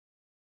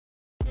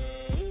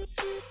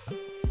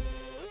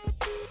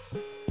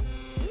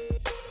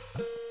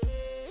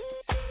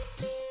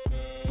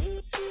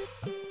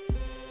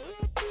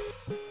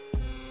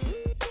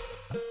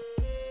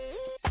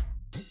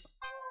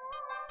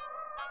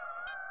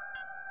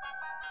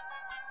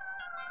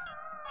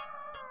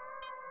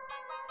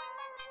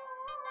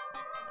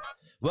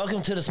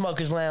Welcome to the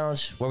Smokers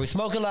Lounge, where we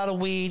smoke a lot of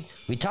weed,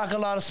 we talk a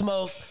lot of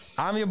smoke.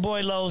 I'm your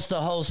boy Los, the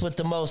host with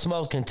the most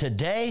smoke, and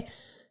today,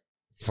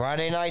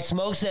 Friday night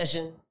smoke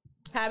session.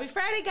 Happy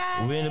Friday,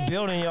 guys. We're in the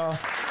building, y'all.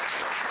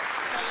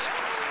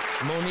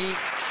 Monique,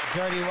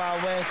 Dirty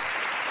Wild West.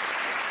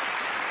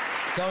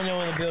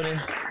 Tonyo in the building.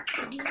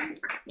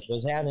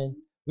 What's happening?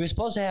 We were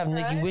supposed to have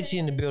Nikki Witchy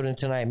in the building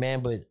tonight,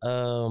 man, but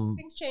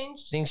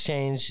Things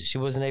changed. She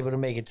wasn't able to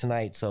make it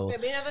tonight, so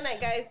Maybe another night,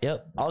 guys.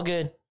 yep, all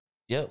good.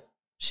 Yep.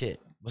 Shit.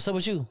 What's up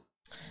with you?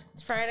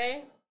 It's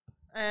Friday.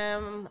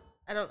 I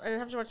didn't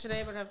have to work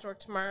today, but I have to work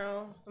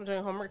tomorrow. So I'm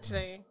doing homework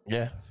today.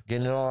 Yeah,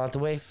 getting it all out the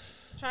way.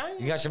 Trying.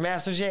 You got your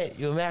masters yet?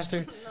 You a master?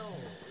 No,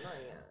 not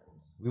yet.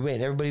 We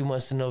waiting. Everybody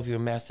wants to know if you're a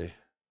master.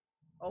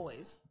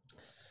 Always.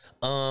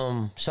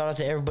 Shout out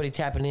to everybody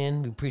tapping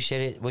in. We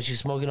appreciate it. What you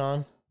smoking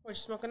on? What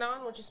you smoking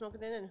on? What you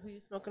smoking in? And who you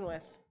smoking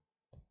with?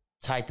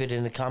 Type it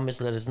in the comments.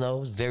 Let us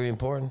know. It's very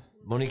important.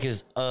 Monique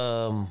is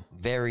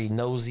very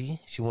nosy.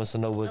 She wants to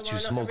know what you're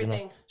smoking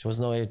everything. on. She wants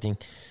to know everything.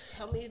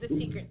 Tell me the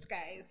secrets,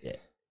 guys. Yeah.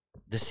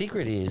 The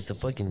secret is the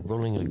fucking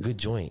rolling a good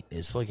joint.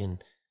 Is fucking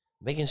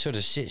making sure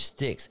the shit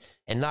sticks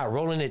and not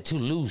rolling it too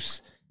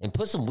loose. And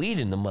put some weed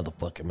in the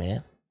motherfucker,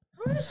 man.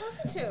 Who are you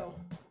talking to?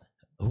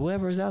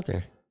 Whoever's out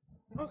there.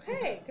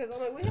 Okay, because I'm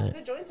like, we have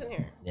good joints in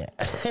here. Yeah.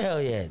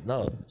 Hell yeah.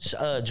 No.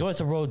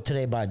 Joints are rolled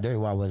today by Dirty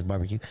Wild West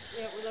Barbecue.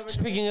 Yeah, we love it.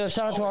 Speaking of,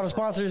 shout out to all the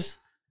sponsors.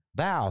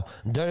 Bow,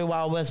 Dirty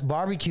Wild West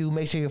Barbecue.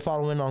 Make sure you're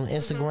following on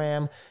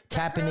Instagram,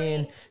 tapping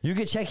in. You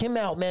can check him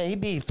out, man. He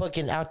be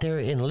fucking out there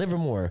in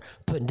Livermore,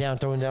 throwing down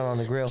on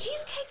the grill.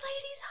 Cheesecake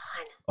Ladies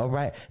on. All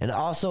right. And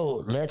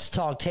also, Let's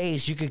Talk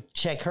Taste. You could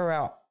check her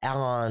out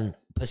on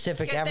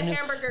Pacific Get the Avenue.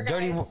 hamburger,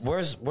 Dirty,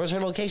 guys. where's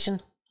her location?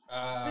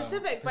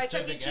 Pacific by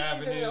Chuck E.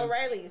 Cheese and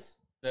O'Reilly's.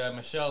 The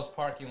Michelle's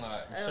parking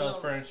lot. Michelle's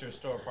Furniture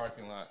Store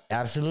parking lot.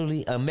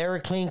 Absolutely.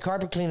 AmeriClean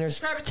Carpet Cleaners.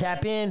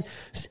 Tap in.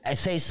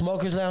 Say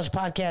Smokers Lounge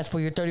Podcast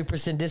for your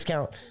 30%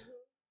 discount.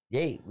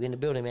 Yay. We in the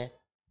building, man.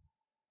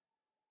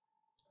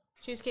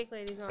 Cheesecake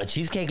Ladies on. A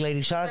Cheesecake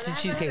Lady. Shout out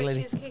to Cheesecake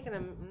Lady. Cheesecake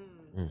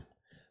and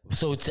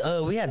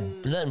So we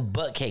had nothing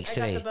but cakes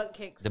today. I got the butt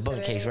cakes. The butt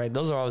today. cakes, right?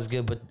 Those are always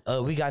good.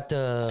 But we got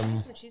the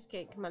Some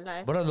cheesecake in my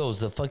life. what are those?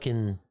 The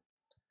fucking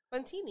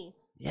Buntinis.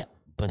 yeah,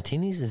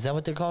 buntinis. Is that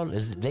what they're called?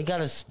 They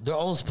got their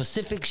own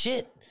specific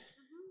shit?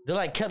 They're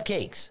like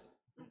cupcakes,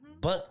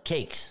 bunt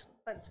cakes,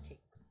 Bunt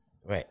cakes.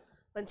 right?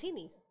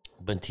 Buntinis.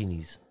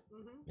 Buntinis.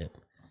 Yep.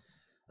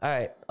 All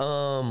right.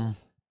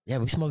 Yeah,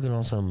 we smoking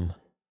on some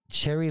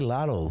Cherry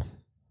Lotto.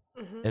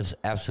 It's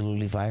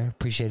absolutely fire.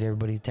 Appreciate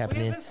everybody tapping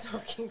We've in. been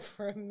smoking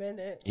for a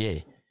minute. Yeah.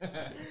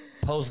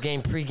 Post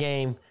game, pre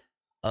game.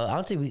 I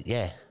don't think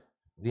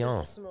we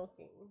on. Just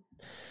smoking.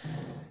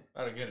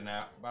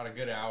 About a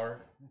good hour.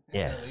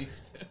 Yeah. At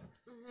least.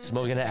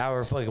 Smoking an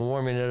hour, fucking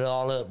warming it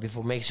all up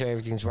before, make sure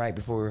everything's right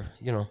before,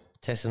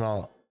 testing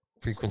all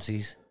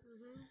frequencies.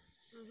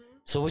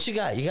 So what you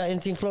got? You got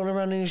anything floating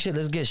around in your shit?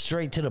 Let's get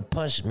straight to the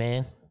punch,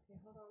 man. Okay,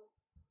 hold on.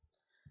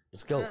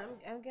 Let's go.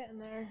 I'm getting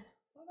there.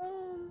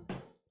 Hold on.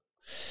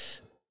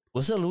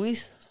 What's up,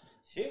 Luis?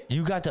 Shit.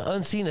 You got the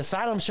Unseen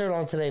Asylum shirt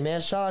on today,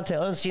 man. Shout out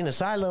to Unseen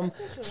Asylum,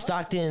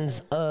 Stockton's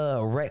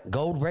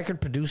gold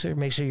record producer.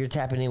 Make sure you're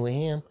tapping in with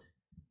him.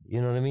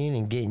 You know what I mean?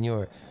 And getting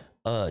your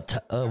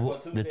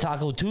the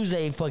Taco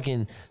Tuesday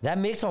fucking that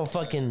mix on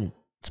fucking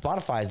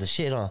Spotify is the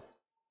shit, huh?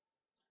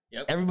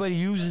 Yep. Everybody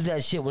uses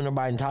that shit when they're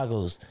buying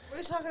tacos. What are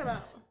you talking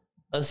about?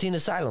 Unseen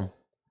Asylum.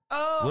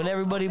 Oh. When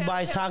everybody okay,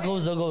 buys okay, tacos,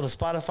 okay. they'll go to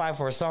Spotify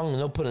for a song and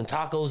they'll put in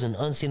tacos and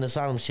Unseen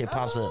Asylum shit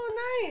pops up.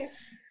 Oh,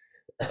 nice.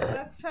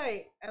 That's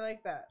tight. I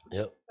like that.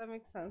 Yep. That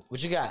makes sense.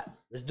 What you got?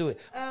 Let's do it.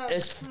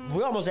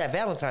 We're almost at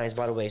Valentine's,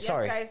 by the way. Yes,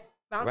 Sorry. guys.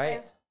 Right?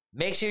 Valentine's.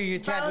 Make sure you're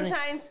tapping in.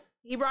 Valentine's.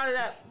 He brought it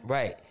up.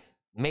 Right.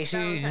 Make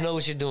sure you know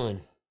what you're doing.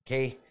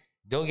 Okay?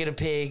 Don't get a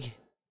pig.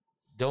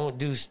 Don't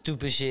do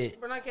stupid shit.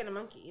 We're not getting a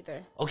monkey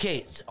either.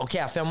 Okay,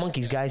 I found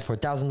monkeys, guys, for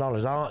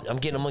 $1,000. I'm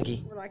getting a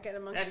monkey. We're not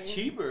getting a monkey. That's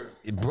cheaper.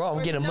 Bro,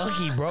 I'm getting a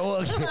monkey, bro.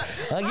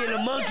 I'm getting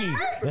a monkey.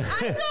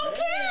 I don't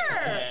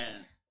care. Man.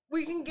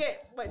 We can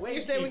get, what, Way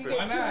you're saying we can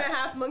cheaper. get Why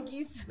not? 2.5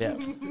 monkeys? Yeah.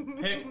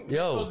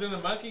 Yo. Pickles in the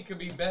monkey could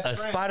be best A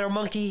friends. spider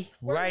monkey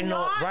We're riding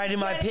not my getting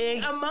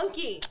pig. A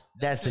monkey.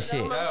 That's the A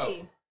shit.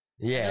 monkey.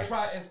 Yeah.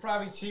 It's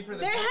probably cheaper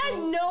than They had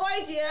pickles. no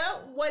idea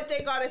what they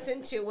got us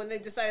into when they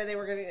decided they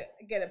were going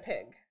to get a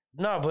pig.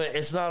 No, but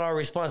it's not our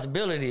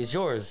responsibility. It's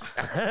yours.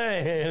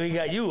 We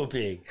got you a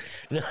pig.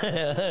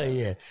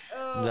 Yeah.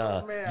 Oh,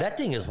 No, man. that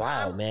thing is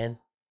wild, man.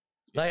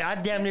 Like I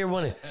damn near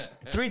want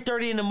to.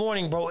 3:30 in the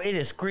morning, bro. It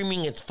is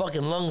screaming its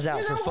fucking lungs out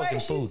You for know why fucking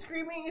she's food.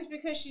 screaming is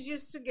because she's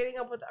used to getting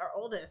up with our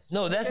oldest.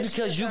 No, that's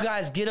because she you does that.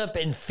 guys get up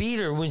and feed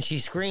her when she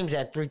screams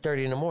at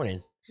 3:30 in the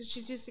morning. Because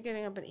she's used to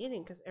getting up and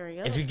eating. Because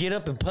Ariel. If you get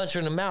up and punch her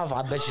in the mouth,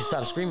 I bet she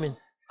stops screaming.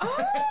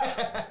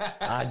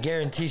 I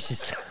guarantee she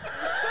stops.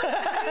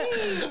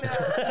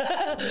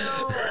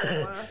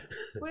 No,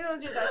 we don't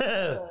do that to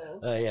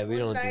pickles. Oh yeah, we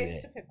don't We're do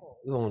nice that. to pickles.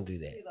 We won't do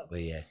that. We love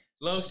But yeah,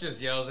 Los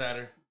just yells at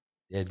her.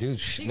 yeah, dude, man,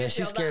 gets she's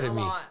yelled scared at of a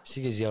me. lot.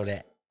 She gets yelled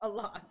at. A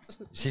lot.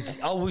 She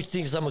always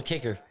thinks I'm a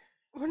kicker.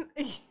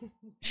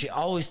 She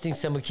always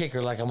thinks I'm a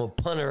kicker, like I'm gonna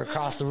punt her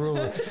across the room.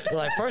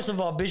 Like, first of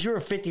all, bitch, you're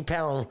a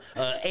 50-pound,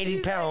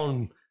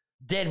 80-pound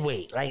dead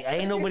weight. Like,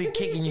 ain't nobody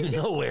kicking you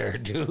nowhere,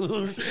 dude.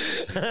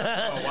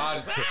 Oh,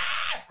 wow.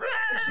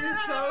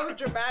 She's so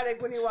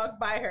dramatic when you walk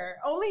by her.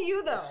 Only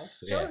you, though.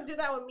 She Yeah. don't do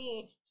that with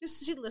me.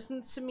 She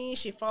listens to me.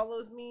 She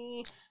follows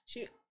me.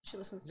 She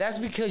listens to That's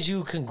me. because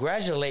you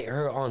congratulate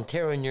her on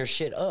tearing your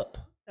shit up.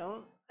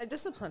 Don't. I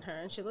discipline her,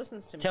 and she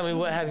listens to me. Tell me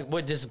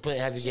what discipline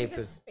have you She gave her?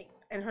 gets spanked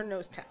and her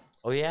nose tapped.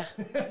 Oh yeah,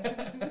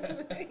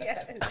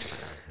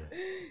 Yes.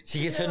 she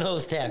gets her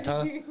nose tapped,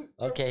 huh?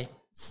 Okay.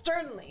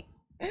 Sternly.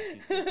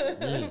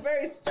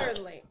 Very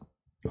sternly.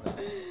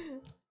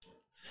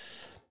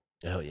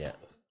 Hell yeah.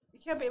 You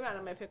can't be mad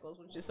at my pickles,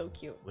 which is so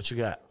cute. What you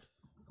got?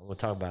 I want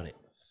to talk about it.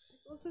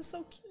 Pickles is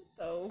so cute,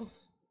 though.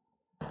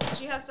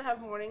 She has to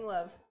have morning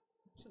love.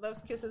 She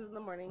loves kisses in the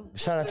morning.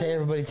 Shout out to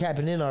everybody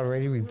tapping in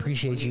already. We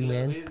appreciate you,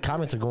 man.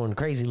 Comments are going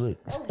crazy. Look.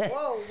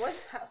 Oh, whoa.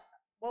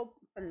 Whoa,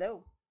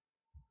 hello.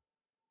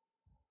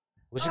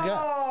 What you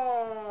got?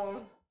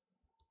 Oh.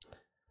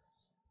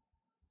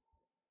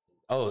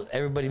 Oh,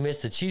 everybody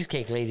missed the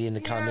cheesecake lady in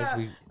the comments.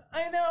 Yeah,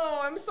 I know.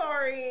 I'm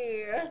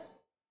sorry.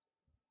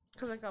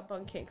 Because I got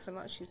bun cakes and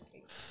not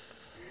cheesecake.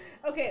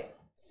 Okay,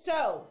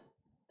 so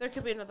there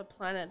could be another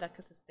planet that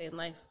could sustain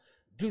life.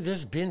 Dude,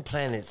 there's been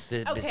planets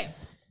that. Okay.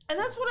 And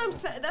that's what I'm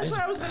saying. That's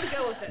what I was going to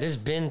go with this. There's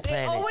been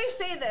planets. They always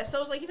say this.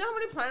 So it's like, you know how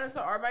many planets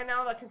there are by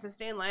now that can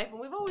sustain life? And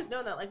we've always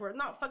known that. Like, we're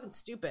not fucking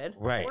stupid.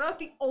 Right. We're not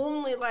the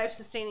only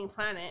life-sustaining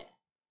planet.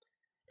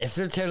 If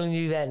they're telling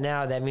you that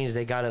now, that means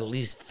they got at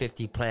least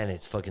 50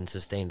 planets fucking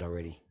sustained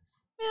already.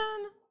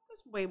 Man,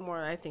 there's way more,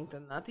 I think,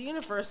 than that. The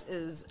universe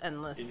is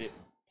endless. Is it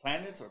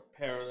planets or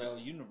parallel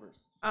universe?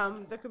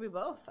 There could be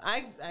both.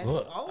 I think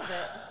all of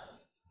it.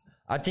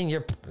 I think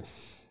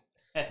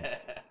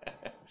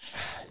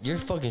you're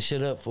fucking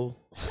shit up, fool.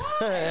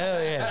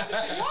 Hell yeah.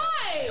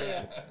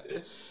 Why?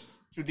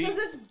 Too deep. Because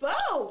it's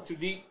both. Too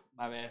deep.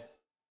 My bad.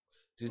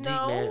 Too deep,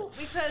 No, man.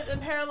 because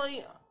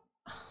apparently,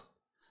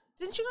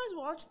 didn't you guys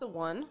watch the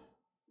one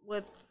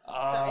with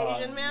Oh, the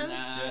Asian man?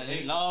 Nah,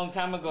 a long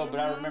time ago, but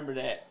I remember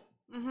that.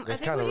 Mm-hmm.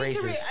 That's kinda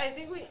racist. I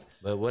think we.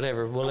 But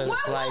whatever, we'll let it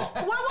slide.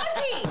 What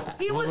was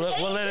he? He was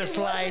Asian. We'll let it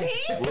slide. Wasn't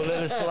he? We'll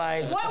let it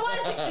slide. What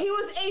was he? He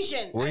was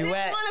Asian. Where I you didn't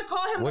at? want to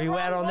call him Where the you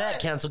at wrong on that one.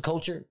 cancel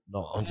culture?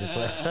 No, I'm just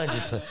playing. I'm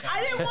just playing. I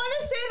didn't want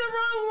to say the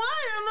wrong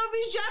one. I don't know if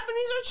he's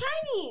Japanese or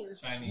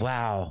Chinese. Chinese.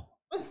 Wow.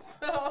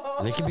 So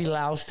They could be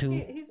Laos too.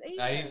 he's Asian.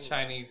 Nah, he's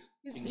Chinese.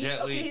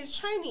 Okay, he's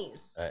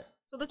Chinese. All right.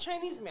 So the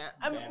Chinese man.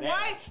 I mean, Yeah,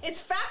 why? It's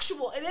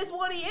factual. It is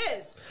what he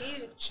is.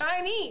 He's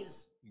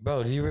Chinese.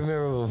 Bro, do you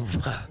remember when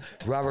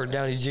Robert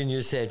Downey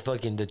Jr. said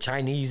fucking the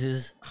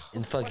Chineses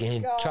in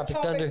fucking God, Tropic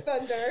Thunder?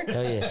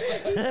 Hell yeah.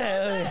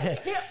 Hell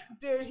yeah.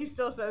 Dude, he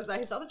still says that.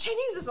 He saw the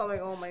Chinese. I'm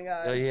like, oh my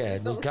god. Oh yeah,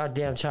 He's those so-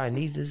 goddamn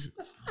Chineses.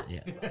 Yeah,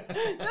 That's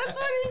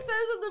what he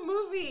says in the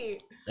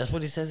movie. that's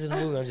what he says in the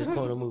movie. I'm just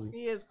quoting a movie.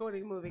 He is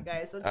quoting a movie,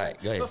 guys. So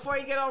right, go ahead. before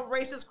you get all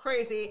racist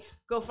crazy,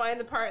 go find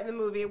the part in the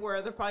movie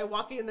where they're probably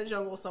walking in the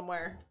jungle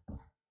somewhere.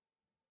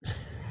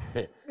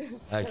 All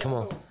right, come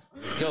on,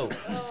 let's go.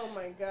 Oh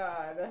my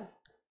god.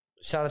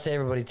 Shout out to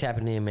everybody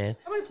tapping in, man.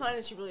 How many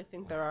planets you really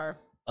think there are?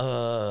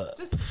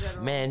 Just in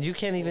general. Man, you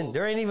can't even.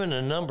 There ain't even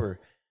a number.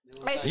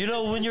 I think You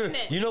know it's when you're,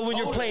 infinite. you know when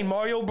you're playing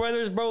Mario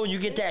Brothers, bro, and you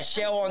get that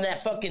shell on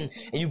that fucking,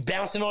 and you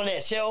bouncing on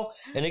that shell,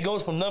 and it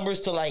goes from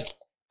numbers to like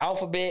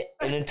alphabet,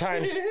 and then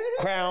times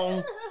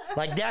crown,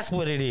 like that's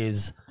what it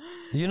is.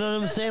 You know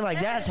what I'm saying? Like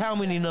that's how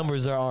many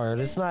numbers there are.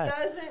 It's not.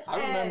 Doesn't I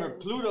remember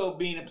end. Pluto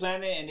being a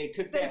planet, and they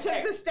took They that took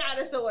back. the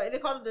status away. They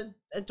called it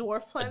a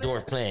dwarf A planet.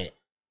 dwarf planet.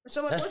 Which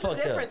I'm like, That's what's the fucked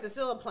up. difference? It's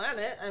still a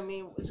planet. I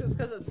mean, it's just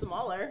because it's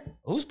smaller.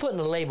 Who's putting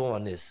a label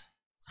on this?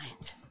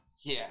 Scientists.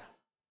 Yeah.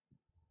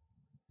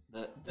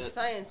 The The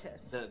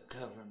scientists. the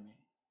government.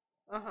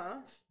 Uh-huh.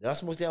 Did I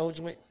smoke that whole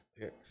joint?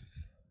 Here.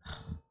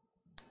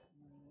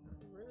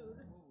 Rude.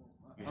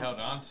 You held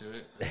on to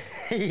it.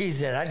 He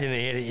said I didn't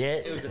hit it It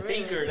yet. was a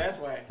thinker. That's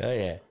why. Oh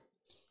yeah.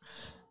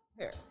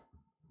 Here.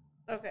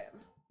 Okay.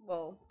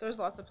 Well, there's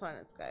lots of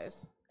planets,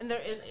 guys. And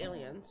there is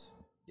aliens.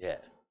 Yeah.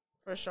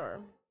 For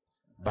sure.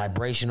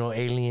 Vibrational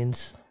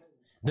aliens.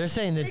 They're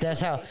saying that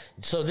that's how.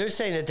 So they're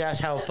saying that that's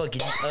how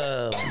fucking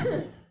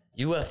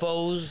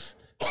UFOs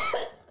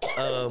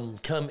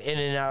come in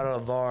and out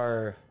of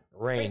our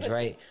range,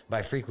 right?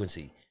 By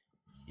frequency.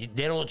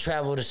 They don't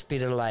travel the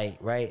speed of light,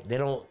 right? They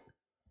don't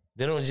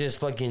just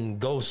fucking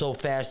go so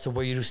fast to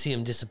where you see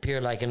them disappear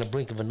like in the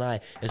blink of an eye.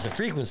 It's a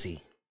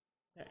frequency.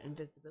 Their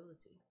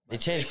invisibility. They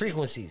change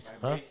frequencies,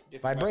 huh?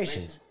 Different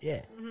Vibrations,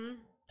 yeah, Mm-hmm.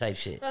 type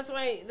shit. That's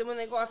why when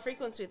they go off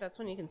frequency, that's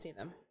when you can see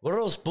them. What are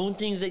those spoon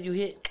things that you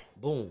hit?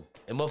 Boom,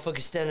 and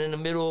motherfuckers standing in the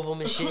middle of them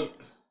and shit.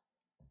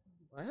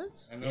 What?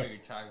 I know what you're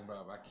talking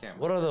about, but I can't.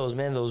 What are those,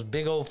 man? Those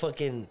big old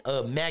fucking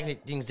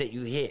magnet things that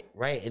you hit,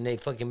 right? And they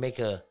fucking make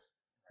a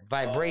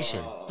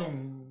vibration.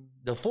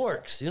 The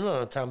forks, you know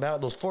what I'm talking about?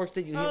 Those forks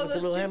that you hit Oh, with the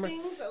those little two hammer.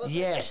 things that look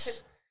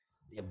Yes.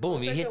 Yeah, boom,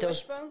 like you a hit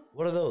those. wishbone?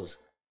 What are those?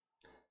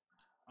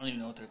 I don't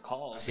even know what they're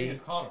called. I think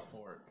it's called a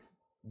fork.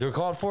 They're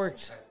called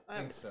forks. I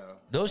think so.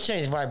 Those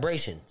change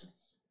vibrations,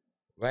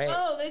 right?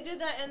 Oh, they did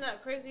that in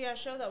that crazy ass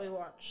show that we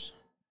watched.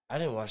 I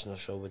didn't watch no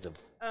show with the.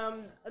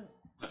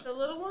 The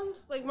little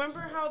ones. Like, remember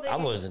how they? I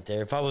wasn't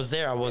there. If I was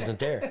there, I wasn't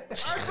there.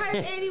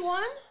 Archive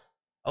 81.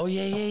 Oh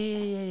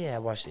yeah. I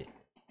watched it.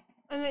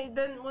 And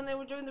then when they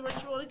were doing the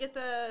ritual to get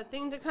the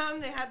thing to come,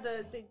 they had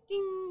the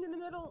ding in the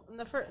middle in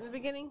the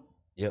beginning.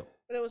 Yep.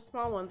 But it was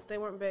small ones. They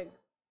weren't big.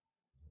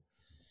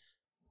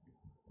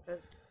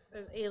 But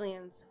there's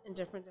aliens in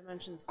different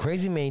dimensions.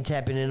 Crazy Man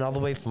tapping in all the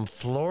way from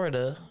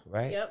Florida,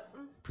 right? Yep.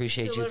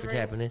 Appreciate you for Delivering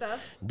tapping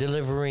stuff. in.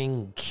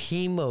 Delivering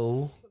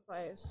chemo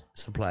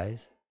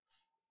supplies.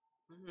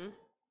 Mm-hmm.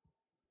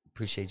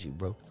 Appreciate you,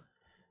 bro.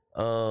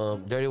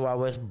 Dirty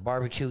Wild West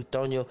Barbecue,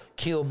 Tonyo,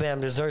 Kill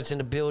Bam Desserts in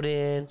the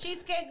building.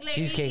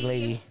 Cheesecake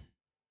lady.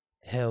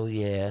 Hell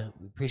yeah.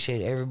 We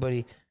appreciate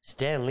everybody.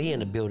 Stan Lee in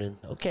the building.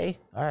 Okay.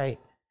 All right.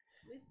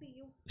 We see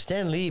you.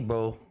 Stan Lee,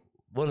 bro.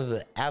 One of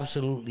the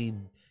absolutely.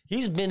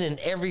 He's been in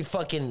every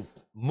fucking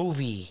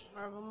movie.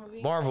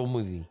 Marvel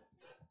movie.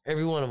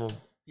 Every one of them.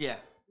 Yeah.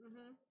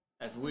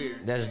 That's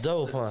weird. That's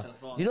dope, huh?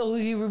 You know who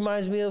he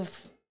reminds me of?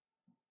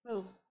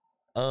 Who?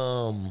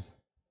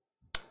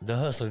 The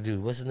Hustler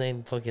dude. What's his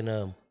name? Fucking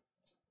Are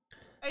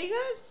you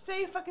gonna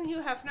say fucking Hugh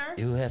Hefner?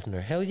 Hugh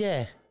Hefner. Hell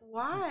yeah.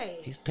 Why?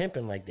 He's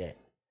pimping like that.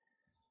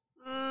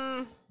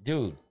 Mm.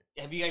 Dude.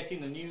 Have you guys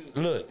seen the new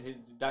Look. his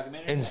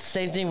documentary? And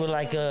same thing with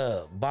like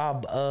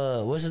Bob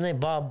what's his name?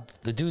 Bob,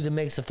 the dude that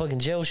makes the fucking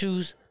jail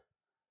shoes.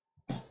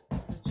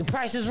 The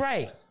Price is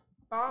Right.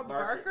 Bob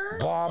Barker?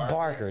 Bob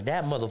Barker.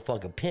 That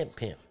motherfucker pimp.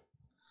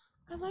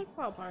 I like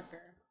Bob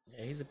Barker.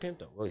 Yeah, he's a pimp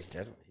though. Well, he's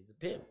a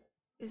pimp.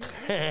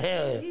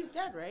 He's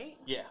dead, right?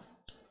 Yeah.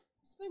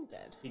 He's been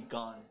dead. He's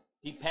gone.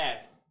 He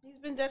passed. He's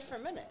been dead for a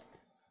minute.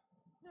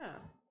 Yeah.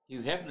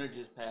 Hugh Hefner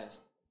just passed.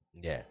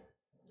 Yeah.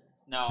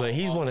 No, But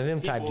he's one of them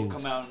type people dudes.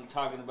 come out and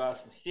talking about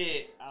some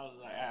shit. I was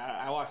like,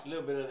 I watched a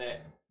little bit of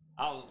that.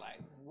 I was like,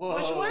 whoa.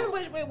 Which one?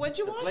 Wait, what'd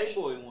you The watch?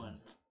 Playboy one.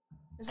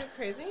 Is it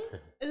crazy?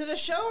 Is it a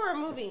show or a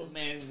movie?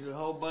 Man, there's a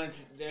whole bunch.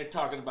 They're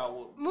talking about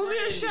what Movie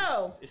or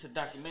show? It's a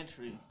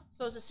documentary.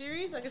 So it's a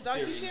series, like a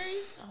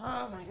docu-series?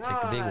 Oh my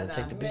god. Take the big one.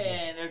 Take the big one.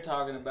 Man, they're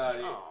talking about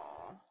it.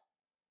 Aw.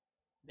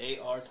 They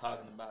are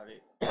talking about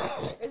it.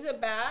 Is it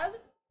bad?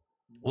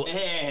 What,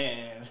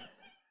 Man.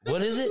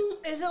 what is it?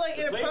 Is it like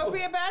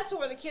inappropriate bad to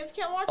where the kids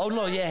can't watch Oh it?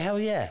 no, yeah, hell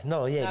yeah.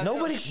 No, yeah. Not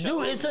Nobody gonna show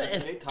dude, it's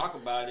anything. a They talk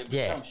about it, but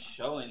Yeah. they don't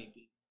show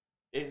anything.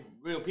 It's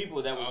real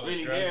people that was All the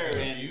really drugs there and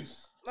and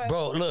abuse. Like,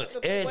 bro, look,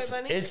 the Playboy it's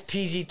bunnies?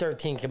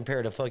 PG-13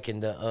 compared to fucking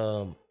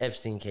the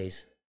Epstein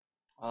case.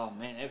 oh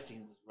man,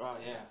 Epstein was raw,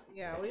 yeah.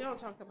 Yeah, we don't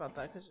talk about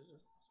that because it's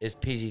just. It's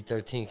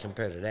PG-13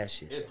 compared to that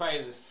shit. It's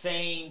probably the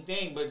same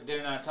thing, but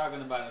they're not talking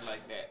about it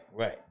like that.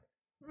 Right.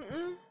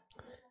 Mm-mm.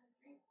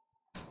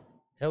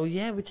 Hell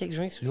yeah, we take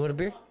drinks. You want a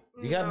beer?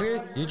 You got No,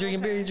 beer? You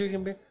drinking beer? You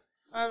drinking beer?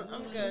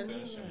 I'm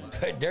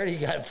good. Dirty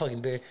got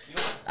fucking beer.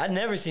 I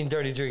never seen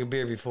Dirty drinking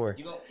beer before.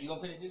 You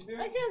gonna finish this beer?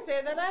 I can't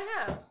say that I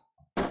have.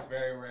 It's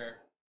very rare.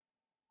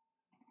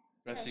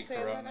 Especially say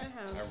that Corona. I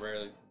have. I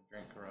rarely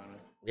drink Corona.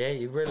 Yeah,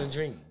 you really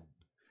drink.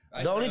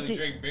 I The only really thing-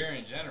 drink beer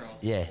in general.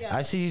 Yeah, Yeah.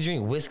 I see you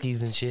drink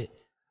whiskeys and shit.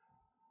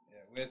 Yeah,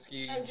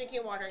 whiskey, I'm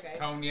drinking water, guys.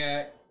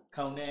 cognac,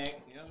 Cognac,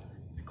 you know?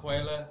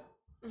 tequila.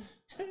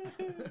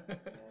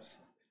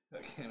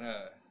 Fucking,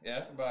 yeah,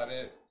 that's about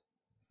it.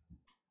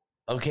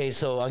 Okay,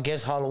 so I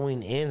guess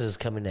Halloween Ends is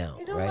coming out,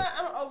 You know right? what?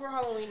 I'm over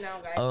Halloween now,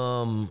 guys.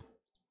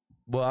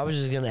 Well, I was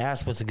just gonna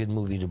ask what's a good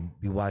movie to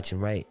be watching,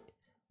 right?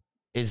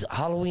 Is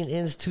Halloween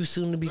Ends too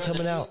soon to be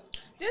coming out?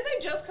 Didn't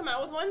they just come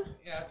out with one?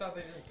 Yeah, I thought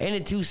they did. Ain't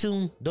it too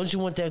soon? Don't you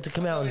want that to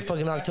come out in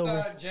fucking October?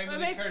 I thought Jamie That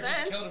Lee makes Curtis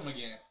sense. killed him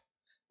again.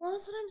 Well,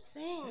 that's what I'm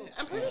saying.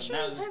 I'm pretty Yeah, sure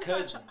now his his head got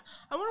cousin.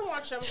 I want to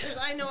watch them because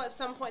I know at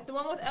some point the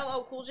one with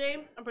LL Cool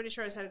J. I'm pretty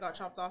sure his head got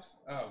chopped off.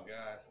 Oh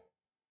god,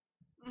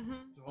 Mm-hmm.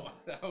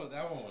 that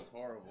one was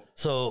horrible.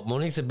 So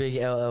Monique's a big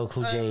LL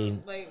Cool J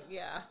Like,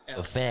 yeah, a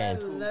I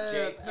fan. love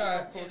J.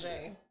 LL Cool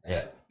J.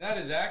 Yeah. Not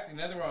his acting.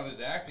 Nothing wrong with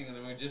his acting. I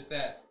mean, just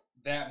that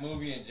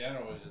movie in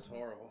general was just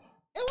horrible.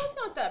 It was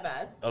not that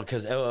bad. Oh,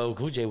 because LL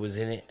Cool J was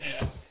in it.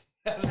 Yeah,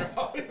 that's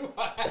probably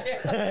why.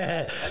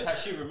 That's how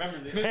she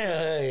remembers it.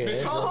 Yeah,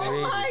 that's Oh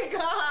crazy. my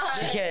god!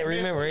 She can't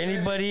remember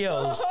anybody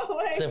else Oh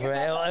my except for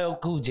LL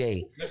Cool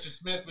J. Mr.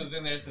 Smith was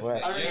in there. So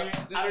Right.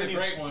 yep, this is a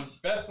great one.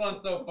 Best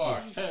one so far.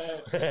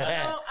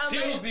 Oh,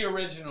 Till's the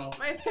original.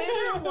 my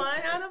favorite one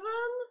out of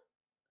them.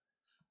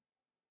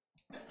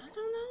 I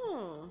don't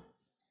know.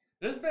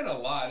 There's been a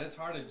lot. It's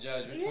hard to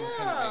judge which one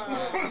Yeah.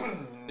 could have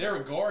been good. They were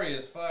gory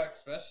as fuck,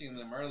 especially in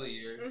them early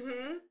years.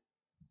 Mm-hmm.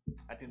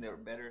 I think they were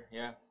better,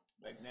 yeah,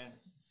 back then.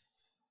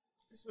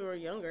 Because we were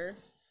younger,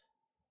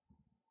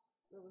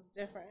 so it was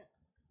different.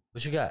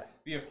 What you got?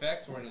 The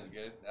effects weren't as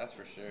good, that's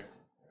for sure.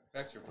 The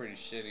effects were pretty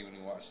shitty when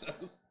you watch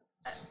those.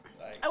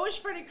 Like, I wish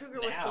Freddy Krueger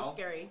was still Now.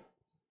 scary.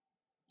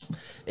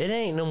 It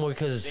ain't no more They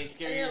because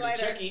scary you're than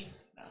lighter. Chucky.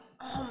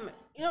 No.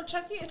 You know,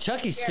 Chucky is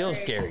Chucky's still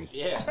scary.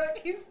 Yeah.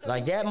 Chucky's still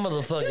Like that scary.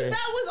 motherfucker. Dude,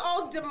 that was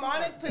all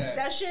demonic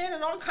possession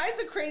and all kinds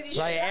of crazy shit.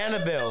 Like That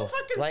shit's Annabelle. so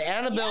fucking- Like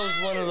Annabelle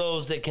is one of Yes!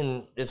 those that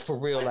can. It's for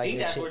real. I Like think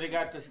this that's shit. where they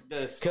got the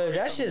Cause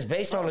that story shit's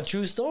based on a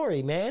true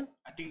story, man.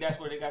 I think that's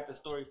where they got the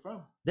story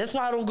from. That's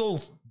why I don't go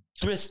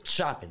thrift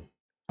shopping,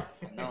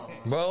 No.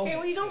 bro. Okay,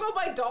 well, you don't go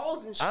buy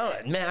dolls and shit.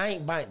 I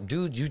ain't buying,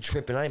 dude. You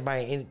tripping? I ain't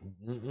buying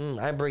any.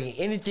 I ain't bringing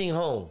anything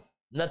home.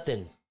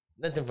 Nothing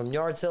from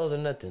yard sales or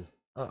nothing.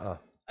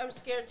 I'm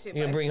scared to. You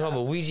gonna buy bring home a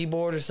stuff. Ouija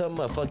board or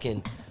something? A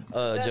fucking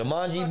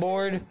Jumanji fucking-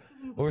 board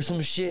or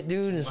some shit,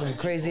 dude, and some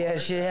crazy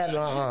ass shit happen.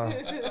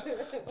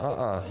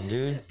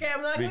 Dude. Okay,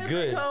 I'm not Be gonna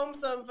good. bring home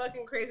some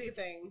fucking crazy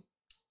thing.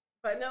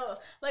 But no,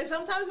 like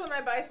sometimes when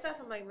I buy stuff,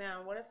 I'm like,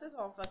 man, what if this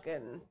all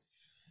fucking?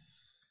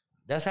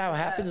 That's how it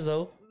happens, Yes.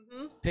 though.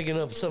 Hmm. Picking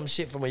up some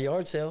shit from a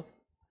yard sale.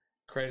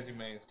 Crazy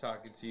Man's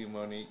talking to you,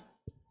 Monique.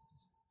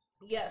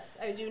 Yes,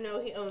 I do know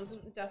he owns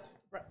Death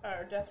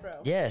Row.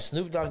 Yeah,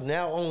 Snoop Dogg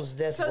now owns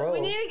Death So Row.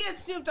 we need to get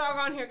Snoop Dogg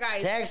on here,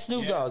 guys. Tag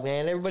Snoop Yes. Dogg,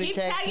 man. Everybody Keep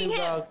tag tagging Snoop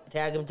him. Dogg.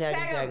 Tag him, tag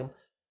him, Tag tag him. him.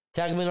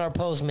 Tag him in our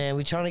post, man.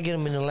 We trying to get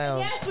him in the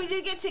lounge. Yes, we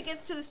did get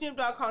tickets to the Snoop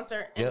Dogg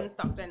concert in Yep.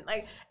 Stockton.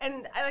 Like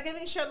I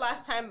think shared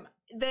last time,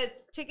 the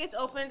tickets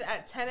opened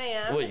at 10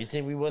 a.m. What, you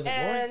think we wasn't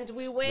going? and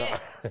we went.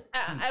 No.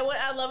 I went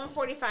at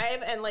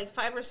 11:45, and like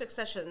 5 or 6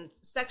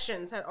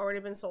 sections had already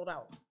been sold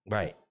out.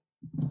 Right.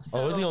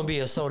 So It's going to be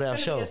a sold out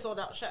it's gonna show. be a sold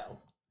out show.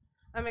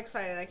 I'm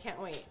excited. I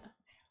can't wait.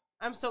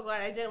 I'm so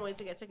glad I didn't wait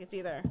to get tickets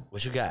either.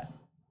 What you got?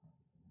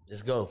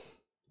 Let's go.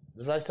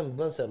 Let's light some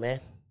blunts up, man.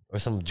 Or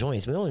some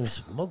joints. We don't even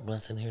smoke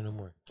blunts in here no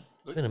more.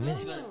 It's been a minute.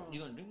 You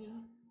gonna do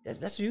it?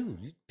 That's you.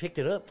 You picked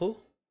it up, fool.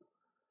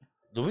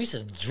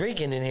 Luisa's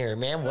drinking in here,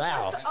 man.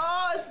 Wow.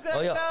 Oh, it's good.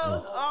 Oh, yeah.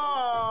 Goes.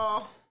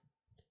 Oh,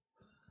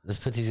 Let's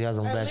put these guys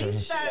on at blast.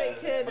 least that it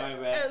could. My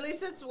bad. At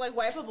least it's like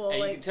wipeable. Hey,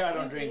 like you can tell I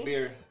don't drink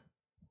beer.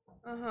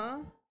 Uh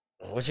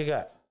What you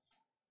got?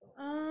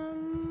 huh.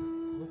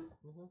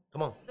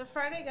 Come on. The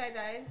Friday guy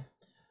died.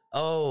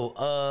 Oh,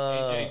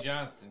 AJ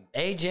Johnson.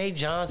 AJ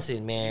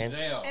Johnson, man.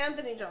 Zale.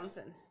 Anthony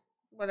Johnson.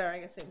 Whatever. I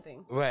guess same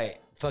thing. Right.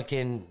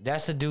 Fucking,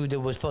 that's the dude that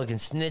was fucking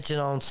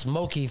snitching on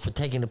Smokey for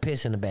taking a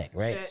piss in the back,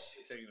 right? Shit.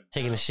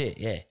 Taking a shit,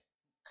 yeah. Yeah,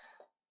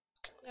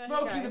 he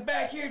Smokey in died. the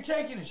back here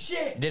taking a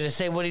shit. Did it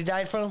say what he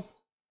died from?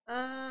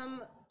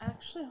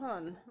 Actually, hold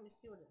on. Let me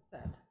see what it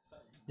said.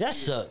 That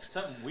sucks.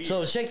 Something weird.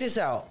 So check this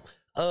out.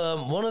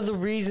 One of the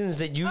reasons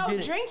that you Oh,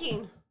 didn't.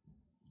 drinking.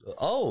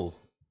 Oh,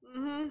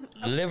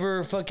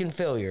 liver fucking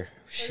failure.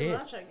 Pretty Shit.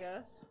 much, I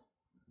guess.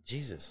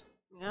 Jesus.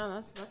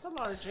 Yeah, that's a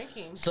lot of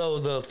drinking. So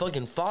the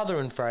fucking father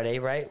in Friday,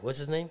 right? What's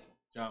his name?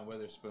 John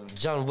Witherspoon.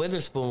 John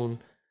Witherspoon.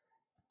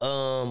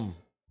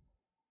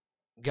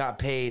 Got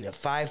paid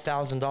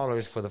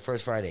 $5,000 for the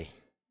first Friday.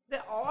 They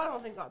all, I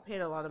don't think, got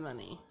paid a lot of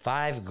money.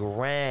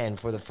 $5,000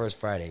 for the first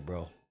Friday,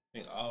 bro. I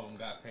think all of them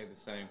got paid the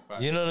same.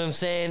 You know what I'm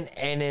saying?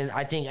 And then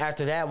I think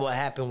after that, what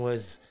happened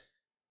was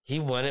he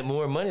wanted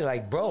more money.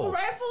 Like, bro,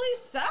 Rightfully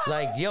so.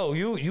 like, yo,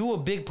 you a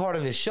big part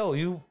of the show.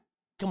 You,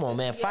 come on,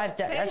 man. Yes,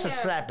 5,000. That's a pay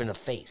him. slap in the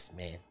face,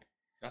 man.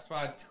 That's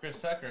why Chris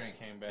Tucker ain't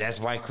came back. That's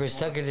why Chris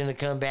Tucker didn't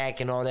come back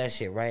and all that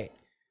shit, right?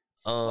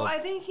 well, I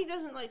think he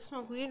doesn't like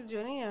smoke weed or do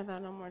any of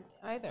that no more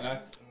either.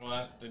 That's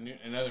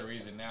another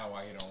reason now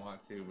why he don't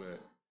want to. But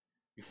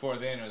before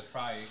then, it was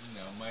probably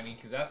money,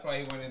 because that's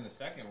why he went in the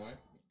second one.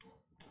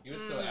 He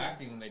was still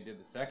acting when they did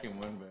the second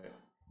one, but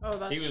Oh,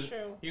 that's he was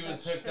true. he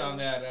was That's hooked true. on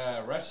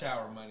that Rush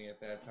Hour money at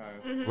that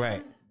time.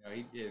 Right.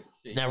 He did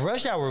shit. Now,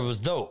 Rush Hour was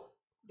dope.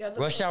 Yeah, those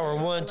Rush Hour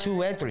movies are 1,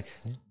 2, and 3.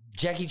 hilarious.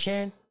 Jackie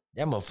Chan,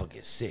 that motherfucker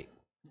is sick.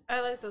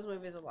 I like those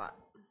movies a lot.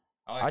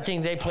 like I the-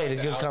 think they played like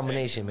a the good outtakes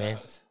combination, in man.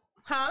 those.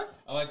 Huh?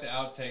 I like the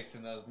outtakes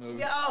in those movies.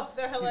 Yeah. Oh,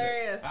 they're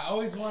hilarious. I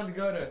always wanted to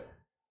go to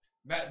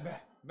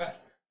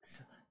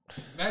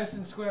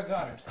Madison Square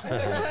Garden.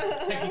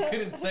 Like he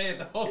couldn't say it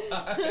the whole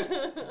time.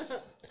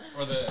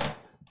 Or the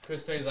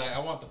Chris Tucker's like, I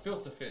want the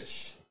filter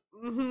fish.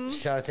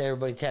 Shout out to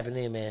everybody tapping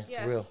in, man.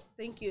 Yes. For real.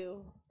 Thank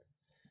you.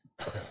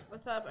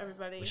 What's up,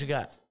 everybody? What you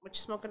got? What you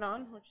smoking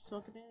on? What you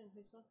smoking in? Who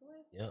you smoking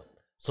with? Yep.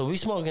 So we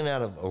smoking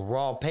out of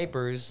raw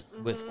papers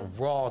with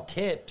raw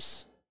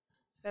tips.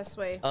 Best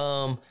way.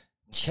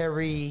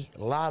 Cherry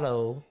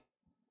Lotto.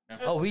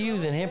 Oh, we so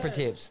using Hemper good.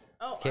 tips.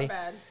 Oh, okay. my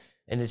bad.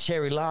 And the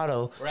Cherry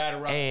Lotto. We're at a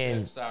rock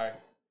And- tip, sorry.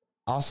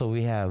 Also,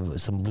 we have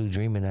some Blue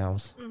Dream in the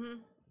house. Mm-hmm.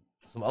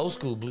 Some old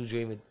school Blue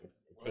Dream. It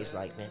tastes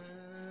like, man.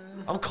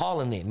 I'm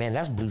calling it, man.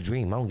 That's Blue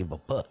Dream. I don't give a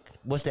fuck.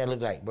 What's that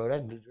look like, bro?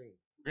 That's Blue Dream.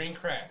 Green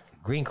crack.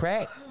 Green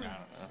crack? I don't know.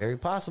 Very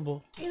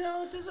possible. You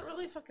know, does it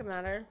really fucking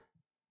matter?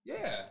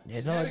 Yeah.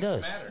 Yeah, no, it Genetics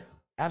does. Matter.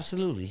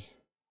 Absolutely.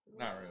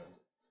 Not really.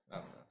 I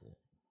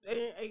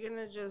don't know. Are you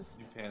gonna just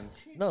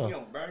Depends. No. You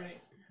don't burn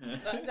it.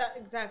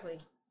 exactly?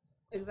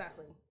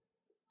 Exactly.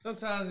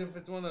 Sometimes if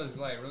it's one of those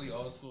like really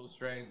old school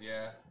strains,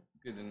 yeah,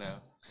 good to know.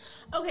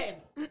 Okay,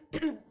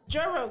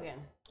 Joe Rogan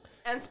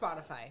and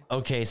Spotify.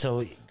 Okay,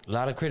 so a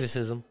lot of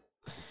criticism.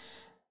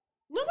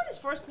 Nobody's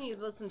forcing you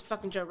to listen to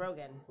fucking Joe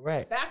Rogan.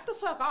 Right. Back the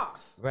fuck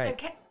off. Right.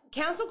 And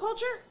cancel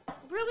culture?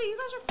 Really? You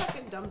guys are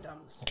fucking dum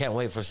dums. Can't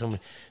wait for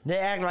somebody. They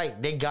act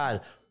like they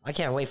got I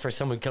can't wait for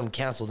someone to come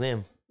cancel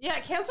them. Yeah,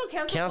 cancel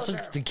Cancel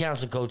culture. the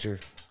cancel culture.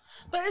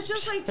 But it's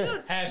just like,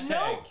 dude, Hashtag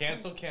no.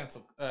 cancel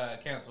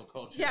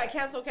culture. Yeah,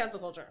 cancel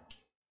culture.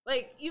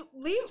 Like, you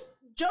leave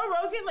Joe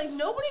Rogan, like,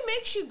 nobody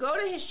makes you go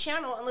to his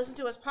channel and listen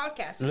to his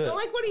podcast. If you Look. don't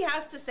like what he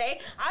has to say,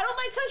 I don't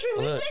like country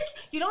Look.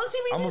 music. You don't see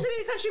me listening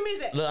to country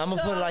music. Look, I'm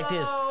gonna put it like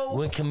this: So-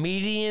 when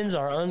comedians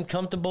are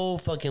uncomfortable,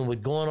 fucking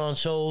with going on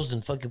shows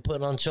and fucking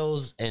putting on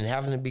shows and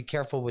having to be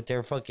careful with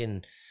their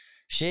fucking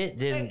shit,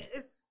 then like,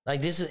 it's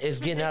like this is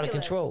getting out of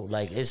ridiculous. control.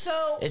 Like it's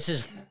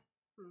just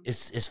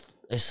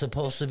it's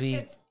supposed to be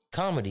It's-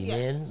 comedy,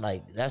 yes. man.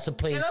 Like that's a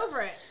place. get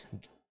over it.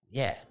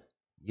 Yeah,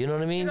 you know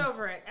what I mean. Get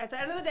over it. At the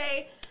end of the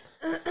day,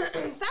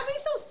 stop being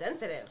so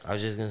sensitive. I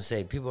was just gonna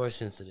say, people are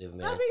sensitive,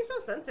 man. Stop being so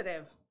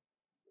sensitive.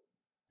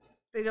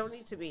 They don't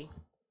need to be.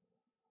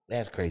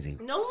 That's crazy.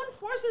 No one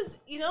forces,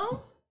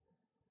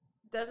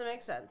 doesn't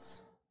make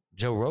sense.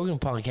 Joe Rogan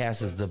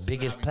podcast is the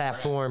biggest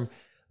platform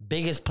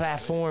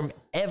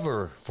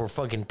ever for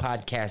fucking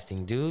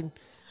podcasting, dude.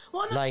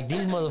 Well, Like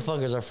these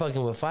motherfuckers are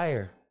fucking with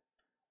fire.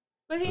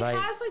 but he like-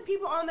 has like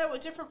people on there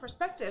with different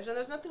perspectives, and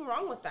there's nothing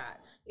wrong with that.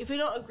 If you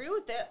don't agree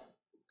with it,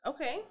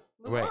 okay,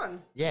 move Right.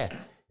 on. Yeah.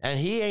 And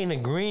he ain't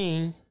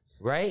agreeing,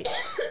 right?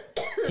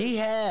 He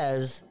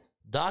has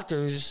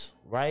doctors,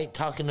 right,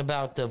 talking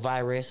about the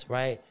virus,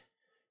 right?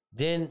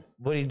 Then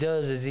what he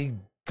does is he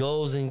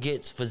goes and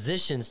gets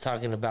physicians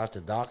talking about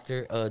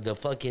the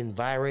fucking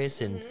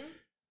virus, and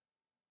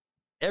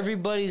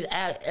everybody's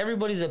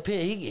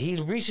opinion. He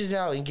reaches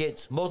out and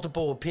gets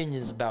multiple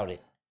opinions about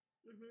it,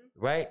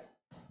 right?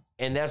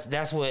 And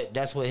that's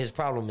what his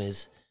problem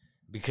is,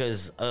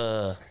 because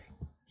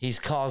he's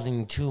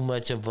causing too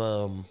much of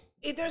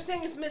They're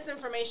saying it's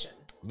misinformation.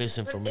 But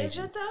misinformation.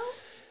 is it though?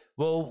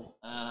 Well,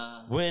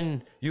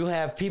 when you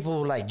have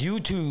people like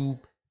YouTube,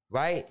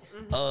 right?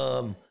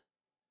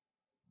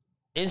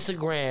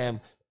 Instagram,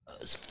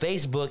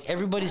 Facebook,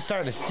 everybody's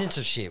starting to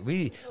censor shit.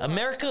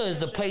 America is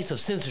the place of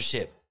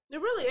censorship. It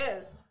really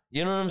is.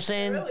 You know what I'm It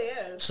saying? really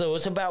is. So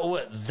it's about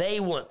what they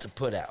want to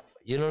put out.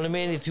 You know what I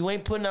mean? If you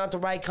ain't putting out the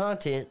right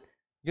content,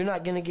 you're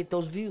not gonna get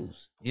those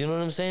views. You know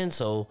what I'm saying?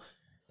 So,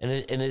 and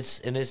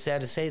it's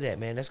sad to say that,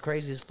 man. That's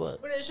crazy as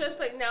fuck. But it's just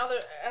like now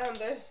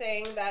they're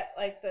saying that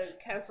like the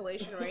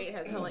cancellation rate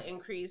has hella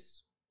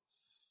increased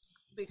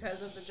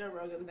because of the Joe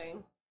Rogan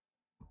thing.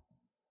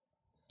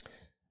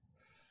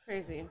 It's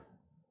crazy,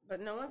 but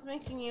no one's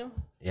making you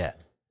Yeah.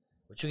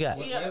 What you got?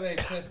 What are they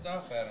pissed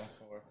off at him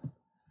for?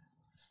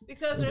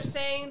 because they're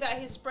saying that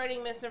he's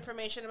spreading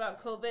misinformation about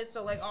COVID.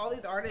 So like all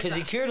these artists, Because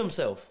he cured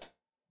himself.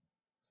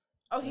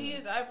 he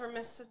used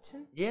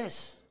ivermectin,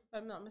 Yes. if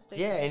I'm not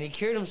mistaken. Yeah, and he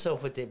cured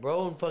himself with it,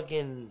 bro, and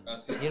fucking, I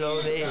see.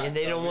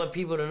 they don't want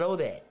people to know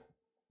that.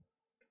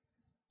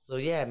 So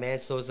yeah, man.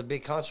 So it's a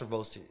big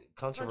controversy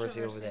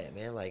over that,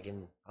 man. Like,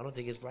 and I don't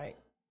think it's right.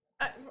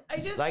 I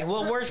just Like,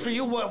 what works for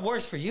you? What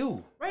works for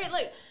you? right,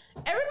 like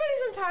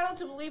everybody's entitled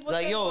to believe what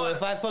Like, they yo, want.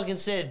 if I fucking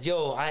said,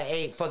 yo, I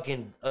ate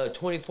fucking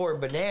 24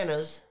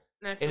 bananas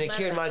I and feel it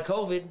cured better. my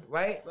COVID,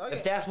 right? Okay.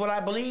 If that's what I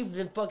believe,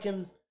 then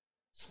fucking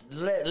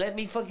let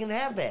me fucking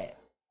have that.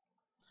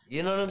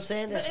 You know what I'm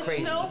saying? That's It's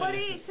crazy,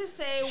 nobody to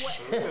say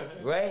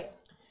what. right?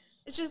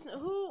 It's just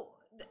who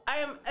I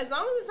am. As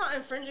long as it's not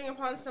infringing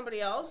upon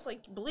somebody else,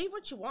 like believe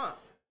what you want.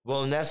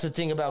 Well, and that's the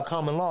thing about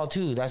common law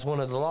too. That's one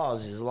of the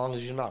laws. As long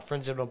as you're not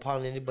infringing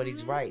upon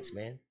anybody's Mm-hmm. rights,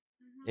 man.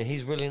 And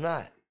he's really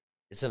not.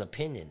 It's an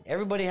opinion.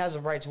 Everybody has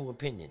a right to an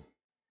opinion,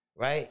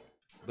 right?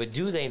 But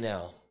do they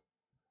now?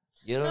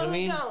 You know No, what I they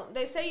mean? don't.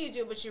 They say you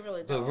do, but you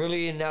really But don't.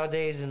 really,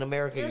 nowadays in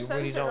America, You're you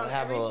really censored don't on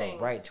have everything.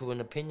 a right to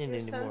an opinion You're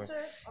anymore. censored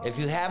If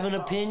you have an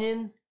on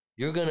opinion,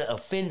 you're gonna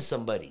offend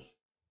somebody.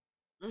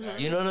 Mhm.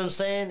 You know what I'm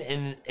saying?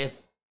 And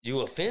if you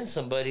offend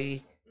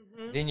somebody,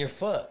 Mhm. then you're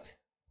fucked.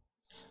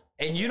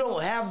 And you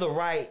don't have the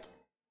right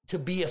to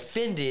be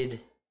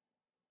offended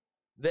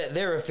that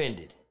they're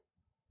offended.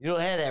 You don't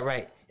have that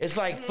right. It's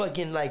like Mm-hmm.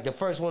 fucking like the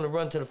first one to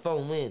run to the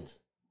phone wins.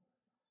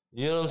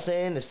 You know what I'm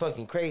saying? It's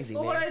fucking crazy, But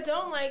man. what I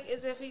don't like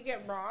is if you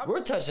get robbed.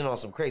 We're touching on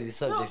some crazy No,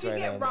 subjects if you right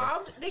get now. man.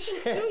 robbed, they can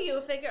sue you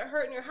if they get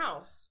hurt in your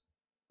house.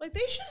 Like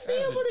they shouldn't be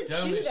That's able the to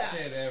dumbest do that.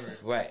 shit ever.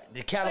 Right.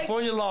 The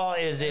California law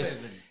is That if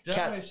is the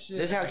dumbest shit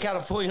this is how ever.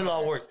 California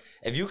law works.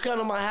 If you come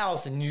to my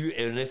house and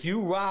if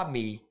you rob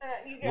me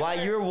You get while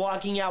hurt, you're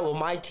walking out with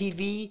my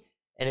TV,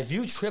 and if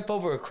you trip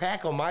over a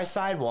crack on my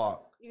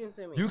sidewalk, you can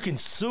sue me. you can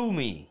sue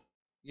me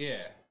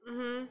Yeah.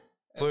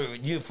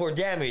 Mm-hmm. for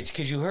damage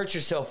because you hurt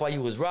yourself while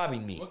you was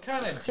robbing me. What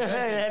kind of judge?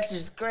 That's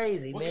just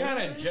crazy, What man.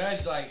 kind of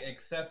judge like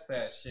accepts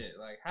that shit?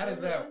 Like, how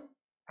does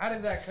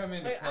that come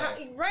into Like,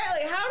 play? right?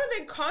 Like, how do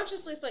they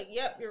consciously say,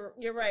 "Yep,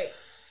 you're right.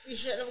 You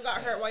shouldn't have got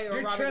hurt while you were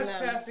You're robbing them."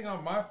 trespassing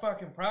on my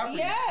fucking property.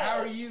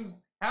 Yes.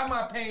 How am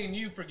I paying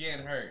you for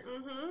getting hurt?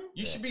 Mm-hmm.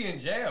 You should be in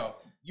jail.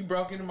 You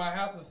broke into my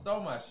house and stole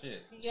my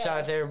shit. Yes. Shout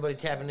out to everybody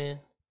tapping in.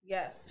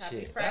 Yes.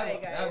 Happy Shit. Friday,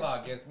 guys. That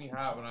law gets me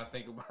hot when I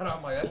think about it.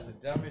 I'm like, that's the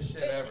dumbest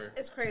shit ever.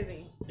 It's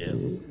crazy. Yeah.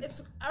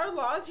 It's our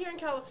laws here in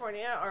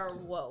California are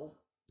whoa.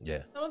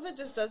 Yeah. Some of it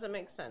just doesn't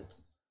make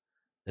sense.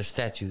 The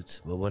statutes,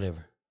 but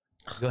whatever.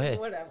 Go ahead.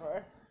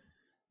 Whatever.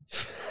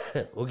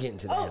 We'll get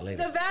into that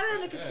later. Nevada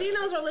and the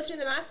casinos are lifting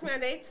the mask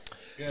mandates.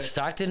 Good.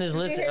 Stockton is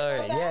listed. hear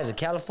about that? Yeah, the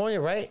California,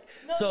 right?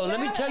 No, so let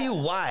me Nevada. tell you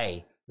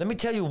why. Let me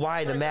tell you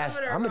why the The mask.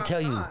 governor I'm gonna got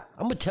tell you. caught.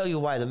 I'm gonna tell you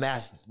why the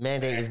mask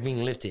mandate is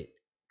being lifted.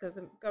 Because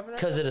the governor.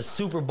 Because of the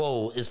Super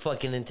Bowl is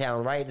fucking in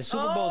town, right? The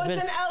Super Oh, Bowl's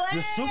it's been in LA.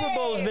 the Super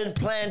Bowl's been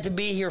planned to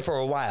be here for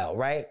a while,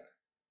 right?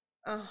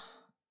 Oh.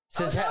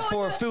 Since no,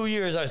 for a it's few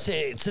years, I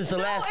say since the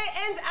No, last.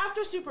 it ends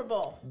after Super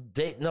Bowl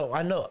No,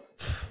 I know.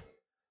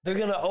 They're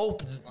gonna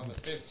open. On the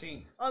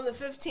 15th. on the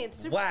 15th.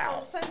 Super Wow.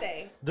 Bowl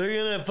Sunday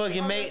They're gonna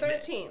fucking on make. the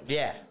 13th.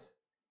 Yeah.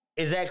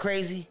 Is that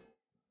crazy?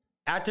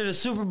 After the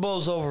Super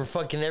Bowl's over,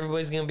 fucking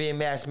everybody's gonna be in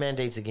mask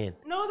mandates again.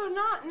 No, they're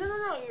not.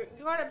 No.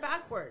 You got it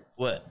backwards.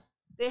 What?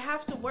 They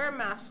have to wear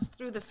masks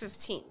through the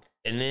 15th.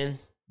 And then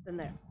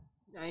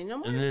Now you know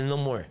more. no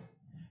more.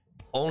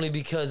 Only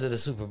because of the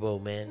Super Bowl,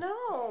 man.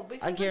 No,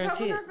 because I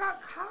guarantee the it. governor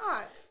got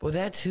caught. Well,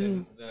 that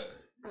too.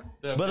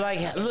 But like,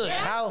 look,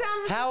 Yeah,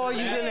 how are you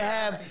San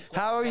gonna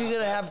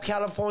Francisco. have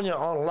California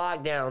on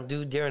lockdown,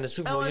 dude, during the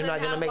Super Bowl? Oh, and You're not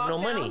then gonna make have no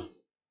lockdown? money.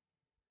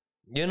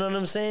 You know what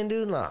I'm saying,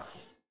 dude? Nah,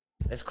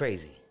 that's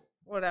crazy.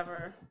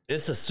 Whatever.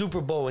 It's a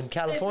Super Bowl in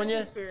California.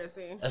 It's a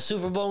conspiracy. A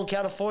Super Bowl in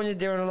California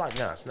during the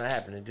lockdown. It's not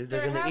happening, dude.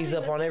 They're gonna ease having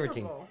up the on Super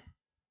everything. Bowl.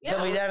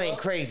 Tell me Yeah. that ain't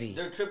crazy,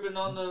 They're tripping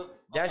on the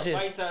That's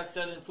just- fight side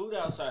selling food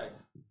outside.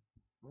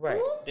 right?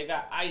 Who? They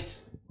got ice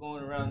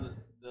going around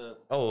the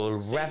Oh,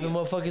 wrapping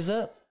motherfuckers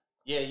up.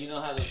 yeah, you know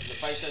how the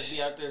fight sides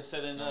be out there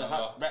selling The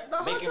hot bacon wrap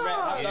dogs.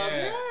 hot dogs?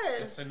 Yeah, Yes.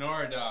 the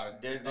Sonora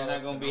dogs. They're Oh,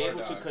 not gonna be Sonora able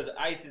to dogs. because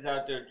ice is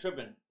out there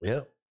tripping.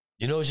 Yep.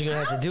 You know what you're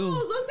gonna have to do.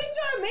 Assholes, those things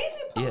are amazing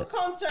Yeah. post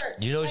concert.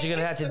 You know what you're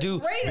gonna have to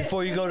do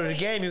before you go to the game.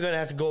 game. You're gonna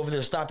have to go over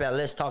there, stop at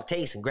Let's Talk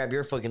Taste, and grab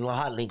your fucking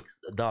hot links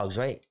dogs,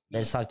 right?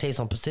 Let's Talk Taste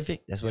on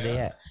Pacific. That's where they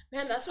Yeah. at.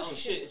 Man, that's what Oh she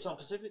shit, should. it's on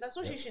Pacific. That's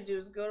what she should do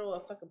is go to a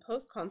fucking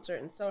post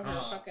concert and sell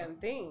her fucking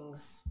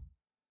things.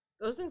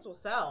 Those things will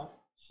sell.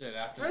 Shit,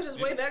 after Hers the is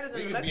Snoop- way better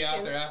than we the could be out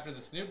there Mexicans. after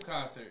the Snoop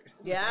concert.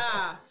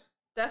 Yeah,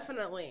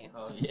 definitely.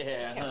 Oh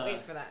yeah. Can't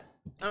wait for that.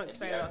 I'm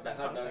excited about that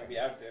hot dog concert. be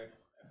out there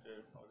after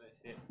all that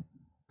shit.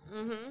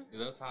 Mm-hmm. Dude,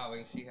 those hot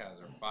links she has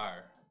are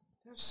fire.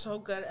 They're so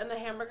good. And the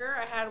hamburger,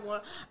 I had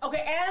one.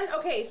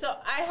 Okay, so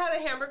I had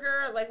a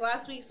hamburger like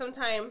last week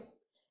sometime,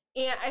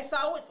 and I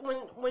saw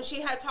when she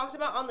had talked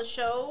about on the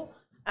show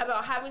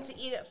about having to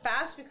eat it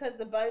fast because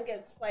the bun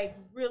gets like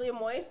really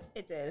moist.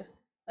 It did.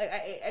 Like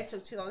I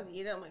took too long to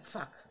eat it. I'm like,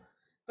 fuck.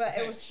 But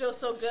it was still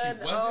so good.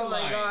 wasn't Oh my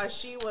lying. gosh,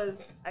 she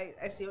was. I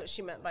see what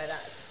she meant by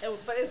that.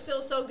 But it's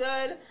still so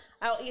good.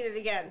 I'll eat it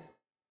again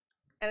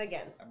and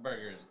again. That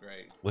burger is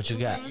great. What you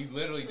got? You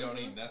literally don't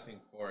need nothing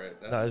for it.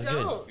 That's No, it's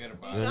good. Don't. good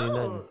about You it. Really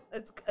don't. nothing.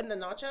 It's and the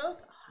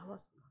nachos. Oh, I want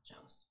some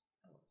nachos.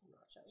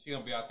 She's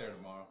gonna be out there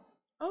tomorrow.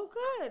 Oh,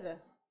 good.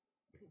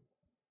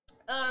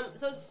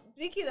 So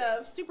speaking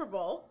of Super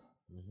Bowl,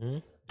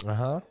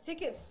 Uh-huh.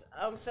 tickets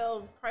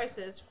fell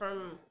prices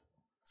from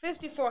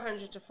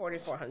 $5,400 to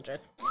 $4,400.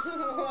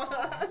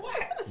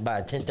 What? By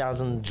a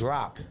 10,000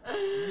 drop.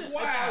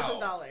 Wow.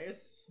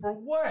 $1,000. For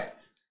what?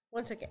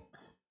 One ticket.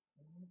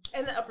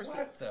 And the upper What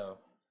seats. the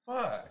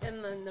fuck?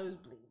 And the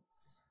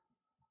nosebleeds.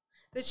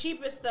 The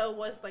cheapest though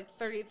was like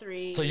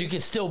 $3,300. So you can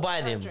still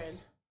buy them.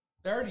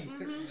 30.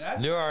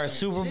 That's There are fucking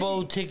Super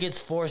Bowl cheap. tickets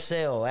for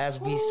sale as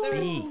we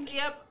speak.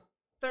 Yep.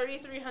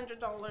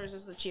 $3,300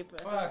 is the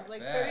cheapest. Fuck It's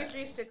like that.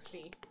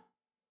 $3,360.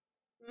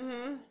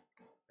 Mm-hmm.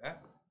 Yeah.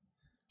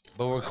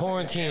 But we're That's like a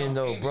quarantining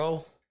though, down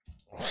bro.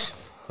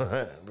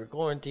 We're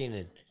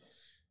quarantining.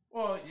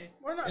 Well,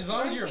 We're not as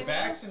long as you're quarantining.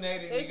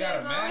 vaccinated, They you say got a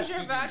as long mask, as you're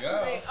you can go.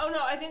 vaccinated. Oh no,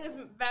 I think it's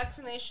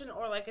vaccination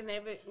or like a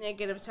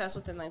negative test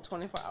within like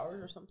 24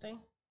 hours or something.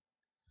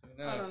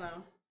 Who knows? I don't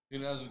know. Who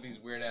knows what these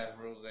weird ass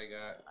rules they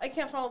got? I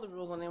can't follow the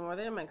rules anymore.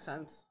 They don't make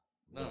sense.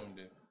 None of them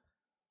do.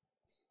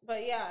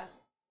 But yeah,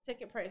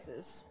 ticket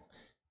prices.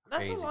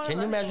 That's Crazy. a lot. Can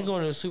of you money. imagine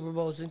going to the Super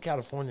Bowl? It's in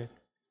California.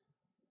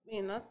 I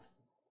mean,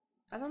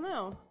 I don't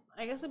know.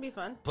 I guess it'd be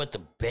fun. But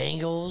the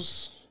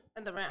Bengals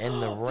And the Rams.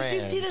 and the Did you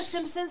see the Rams.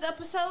 Simpsons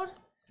episode?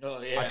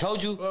 Oh yeah. I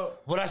told you. Well-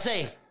 What I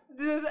say?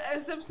 There's a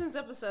Simpsons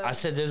episode. I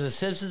said there's a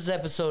Simpsons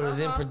episode of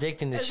them Uh-huh.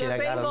 predicting this And shit.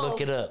 the I gotta look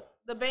Bengals- it up.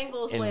 The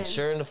Bengals And win.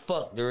 sure in the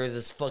fuck, there is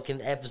this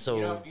fucking episode.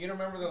 You don't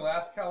remember the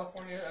last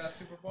California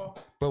Super Bowl?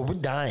 Bro, we're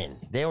dying.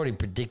 They already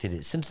predicted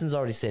it. Simpsons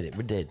already said it.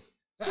 We're dead.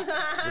 We're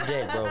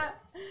dead, bro.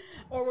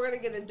 Or we're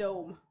gonna get a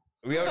dome.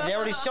 They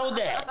already showed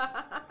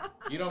that.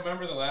 You don't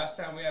remember the last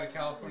time we had a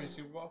California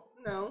Super Bowl?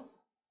 No.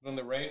 When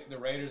the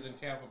Raiders in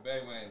Tampa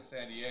Bay went in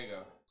San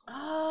Diego.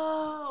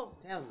 Oh,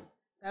 damn.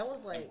 That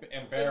was like.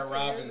 And Barrett 18 years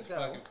Robbins ago.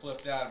 fucking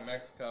flipped out in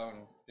Mexico and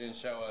didn't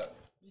show up.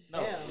 No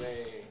Damn.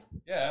 way.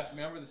 Yeah,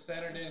 remember the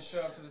center didn't show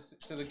up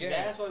to the game.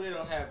 That's why they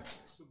don't have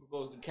Super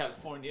Bowls in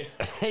California.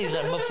 He's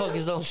like,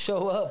 motherfuckers don't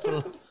show up.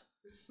 For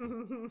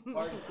I'm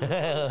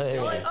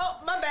like, oh,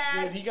 my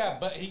bad. Dude,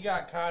 he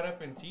got caught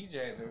up in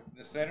TJ.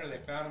 The center, they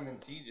found him in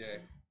TJ.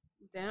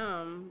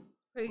 Damn.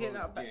 Could you get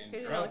out back? Getting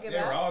Could you drunk. not get They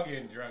were back? all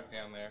getting drunk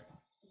down there.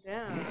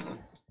 Damn.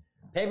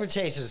 Paper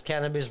Chasers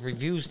Cannabis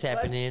Reviews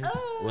tapping in.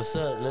 What's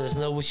up? Let us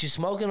know what you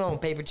smoking on,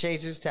 Paper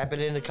Chasers. Tap it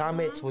in the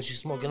comments. What you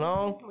smoking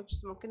on? What you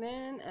smoking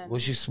in? And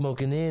What you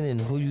smoking in and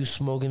who you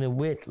smoking it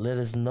with? Let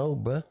us know,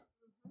 bruh.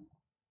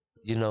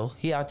 You know,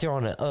 he out there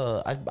on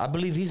the I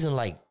believe he's in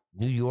like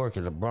New York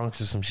or the Bronx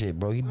or some shit,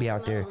 bro. He be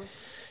out there.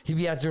 He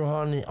be out there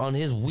on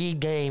his weed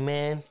game,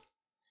 man.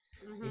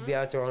 He be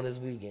out there on his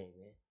weed game,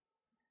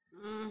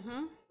 man.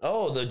 Mm-hmm.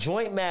 Oh, the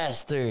Joint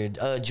Master,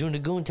 June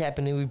Goon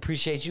tapping in. We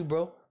appreciate you,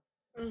 bro.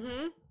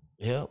 Mm-hmm.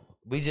 Yep.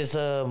 We just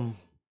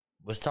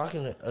was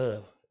talking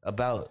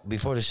about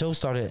before the show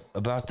started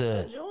about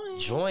the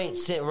joint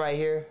sitting right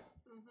here.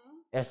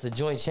 That's the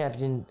joint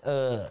champion.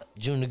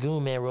 June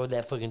Goon, man, rode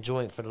that fucking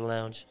joint for the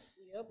lounge.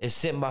 Yep. It's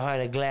sitting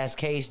behind a glass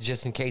case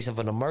just in case of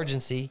an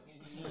emergency.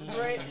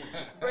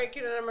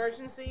 Breaking an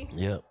emergency.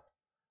 Yep.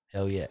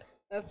 Hell yeah.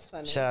 That's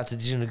funny. Shout out to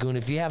June Goon.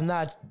 If you have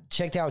not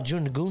checked out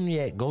June Goon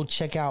yet, go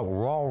check out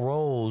Raw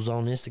Rolls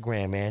on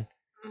Instagram, man.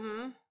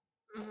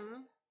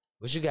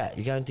 What you got?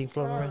 You got anything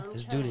floating around?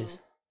 Let's do this.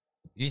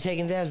 You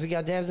taking dabs? We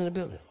got dabs in the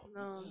building.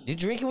 No. You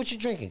drinking? What you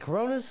drinking?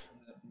 Coronas?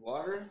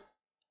 Water?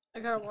 I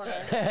got water.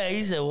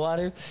 He said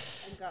water.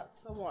 I got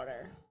some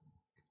water.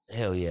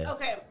 Hell yeah.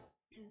 Okay.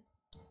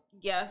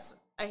 Yes,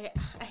 I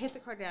hate the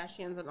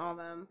Kardashians and all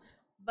them,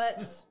 but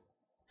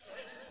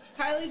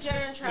Kylie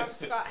Jenner and Travis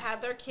Scott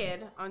had their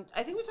kid on.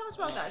 I think we talked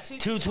about that too.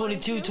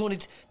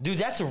 222. Dude,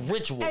 that's a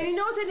ritual. And you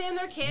know what they named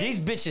their kid? These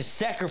bitches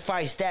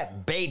sacrificed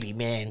that baby,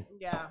 man.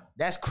 Yeah.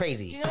 That's Do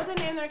crazy. you know what they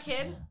named their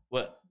kid?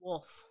 What?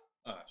 Wolf.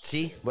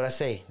 See what I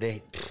say?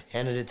 They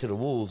handed it to the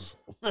wolves.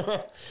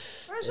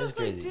 It's just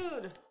like, crazy.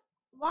 dude,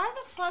 why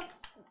the fuck?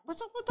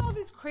 What's up with all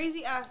these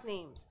crazy ass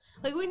names?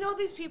 Like, we know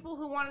these people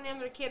who want to name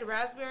their kid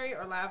Raspberry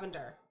or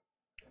Lavender.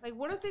 Like,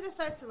 what if they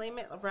decide to name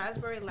it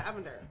Raspberry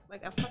Lavender?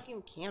 Like a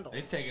fucking candle.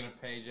 They taking a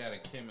page out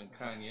of Kim and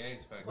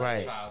Kanye's fucking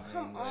Right. child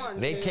Come name on.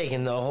 list. They Dude.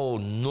 taking the whole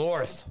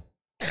north.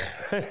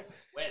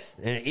 West.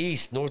 And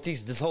east,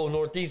 northeast. This whole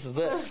northeast is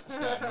us.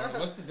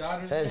 What's the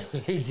daughter's That's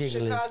name?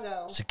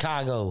 ridiculous.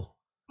 Chicago.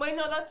 Wait,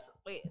 no,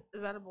 wait,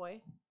 is that a boy?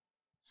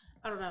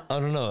 I don't know. I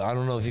don't know. I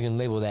don't know if you can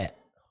label that.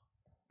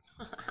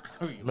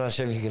 I'm not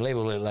sure if you can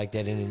label it like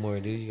that anymore,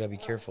 dude. You gotta be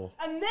careful.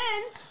 And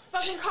then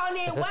fucking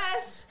Kanye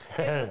West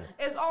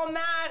is all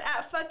mad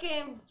at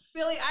fucking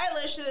Billie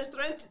Eilish that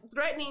is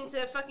threatening to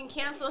fucking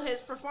cancel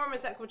his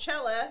performance at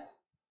Coachella.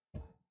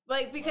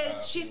 Like,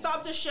 because she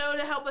stopped a show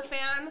to help a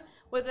fan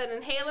with an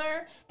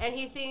inhaler, and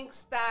he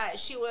thinks that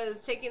she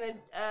was taking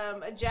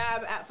a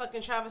jab at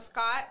fucking Travis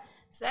Scott.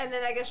 And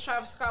then I guess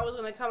Travis Scott was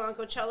going to come on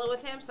Coachella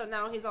with him, so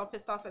now he's all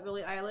pissed off at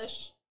Billie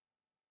Eilish.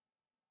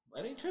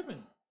 Why they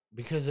tripping?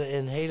 Because the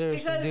inhaler.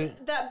 Because Dude.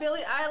 that Billie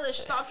Eilish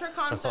stopped her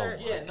concert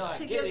Oh, Yeah, no, I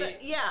to get give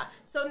it.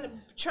 so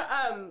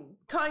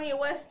Kanye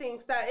West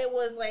thinks that it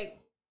was like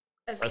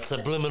A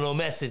subliminal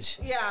message.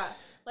 yeah,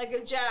 like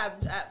a jab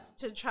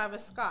to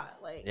Travis Scott,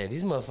 like. Yeah,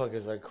 these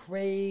motherfuckers are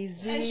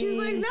crazy. And she's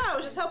like, no, I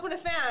was just helping a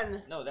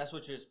fan. No, that's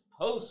what you're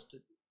supposed to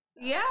do.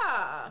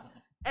 Yeah.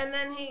 And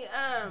then he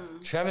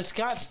Travis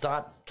Scott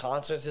stopped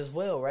concerts as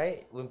well,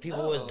 right? When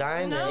people was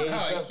dying. No. the 80s No,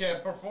 stuff. he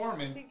kept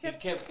performing. he kept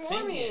kept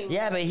performing. singing.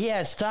 Yeah, but he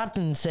had stopped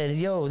and said,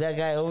 "Yo, that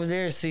guy over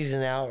there is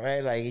seasoned out,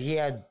 right?" Like he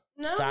had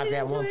No, stopped he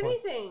at didn't do one point.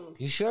 anything.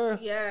 You sure?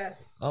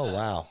 Yes. Oh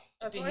wow.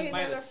 That's why he's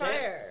under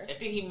fire. I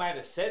think he might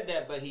have said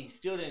that, but he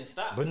still didn't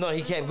stop. But no,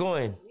 he kept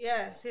going.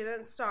 Yes, he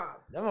didn't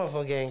stop. That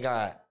motherfucker ain't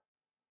got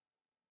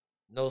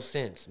no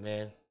sense,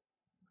 man.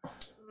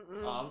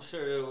 I'm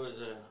sure there was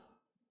a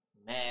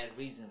mad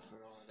reason for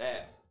all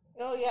that.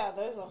 Oh yeah,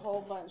 there's a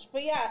whole bunch.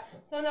 But yeah,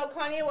 so no,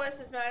 Kanye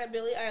West is mad at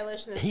Billie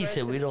Eilish and He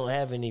said we don't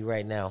have any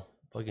right now.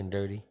 Fucking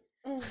dirty.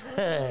 Hell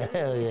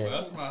yeah. What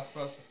else am I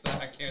supposed to say?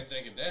 I can't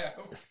take it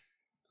down.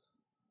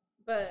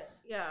 But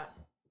yeah,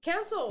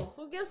 cancel.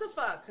 Who gives a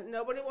fuck?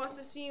 Nobody wants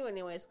to see you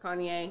anyways,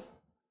 Kanye.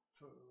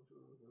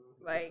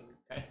 Like,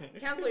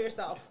 cancel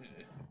yourself.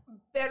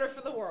 Better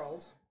for the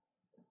world.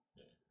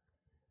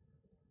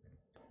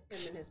 Him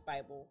and his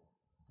Bible.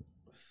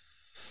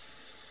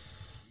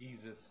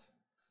 Jesus.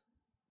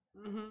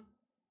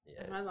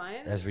 Yeah, Am I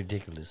lying? that's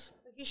ridiculous.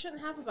 Like, you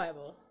shouldn't have a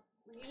Bible.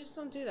 You just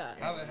don't do that.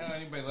 How the hell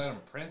anybody let him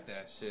print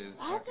that shit? Is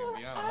That's fucking what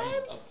beyond I'm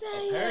me.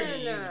 saying.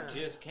 Apparently,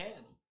 you just can.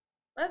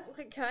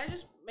 Can I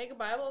just make a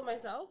Bible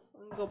myself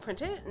and go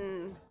print it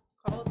and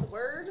call it the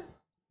Word?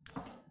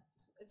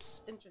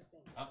 It's interesting.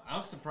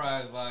 I'm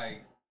surprised,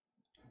 like,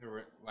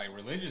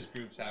 religious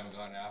groups haven't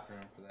gone after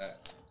him for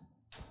that.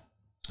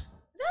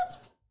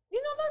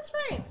 That's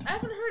right. I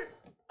haven't heard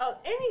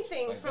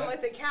anything Like from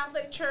like the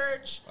Catholic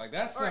Church. Like,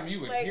 that's Or, something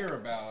you would like- hear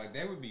about. Like,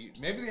 they would be,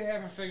 maybe they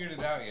haven't figured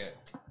it out yet.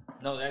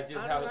 No, that's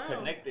just I how don't know.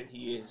 connected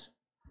he is.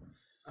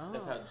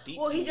 That's how deep.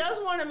 Well, he does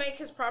want to make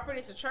his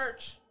properties a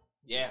church,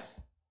 Yeah.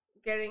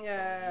 getting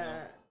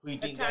Who you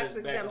a think got tax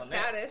his back exempt on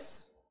that?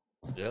 status.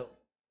 Yep.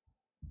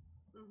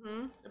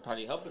 Mm-hmm. They're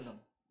probably helping them.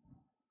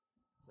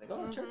 Like,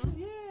 oh, churches,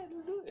 yeah,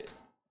 they'll do it.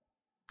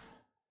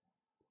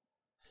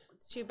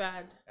 It's too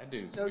bad. That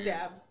dude's No weird.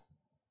 dabs.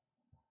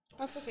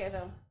 That's okay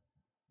though.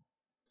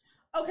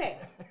 Okay,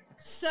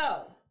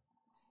 so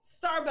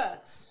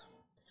Starbucks.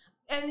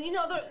 And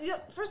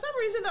for some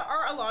reason, there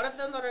are a lot of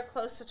them that are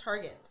close to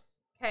Targets,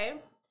 okay,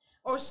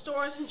 or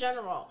stores in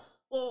general.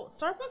 Well,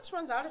 Starbucks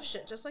runs out of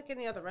shit just like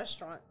any other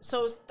restaurant.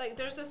 So it's like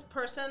there's this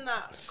person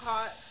that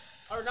saw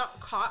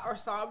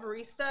a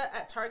barista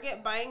at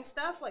Target buying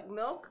stuff like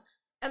milk,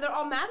 and they're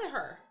all mad at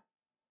her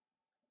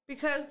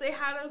because they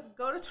had to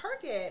go to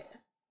Target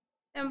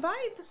and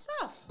buy the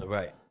stuff.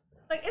 Right.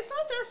 Like, it's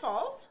not their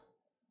fault.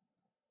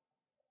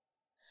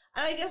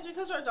 And I guess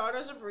because our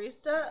daughter's a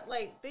barista,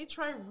 like, they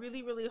try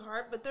really, really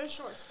hard, but they're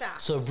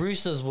short-staffed. So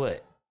baristas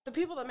what? The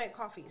people that make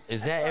coffees.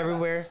 Is at that Starbucks.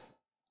 everywhere?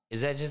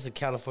 Is that just a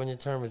California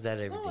term? Or is that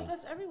everything? No,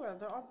 that's everywhere.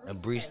 They're all baristas. A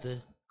barista?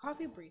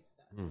 Coffee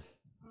barista.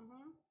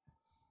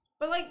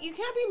 But, like, you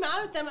can't be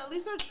mad at them. At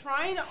least they're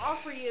trying to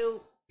offer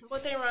you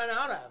what they ran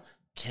out of.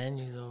 Can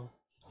you, though?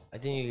 I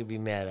think you could be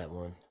mad at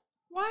one.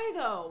 Why,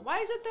 though? Why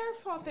is it their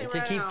fault they If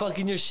ran they keep out?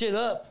 fucking your shit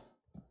up.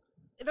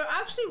 They're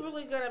actually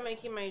really good at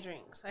making my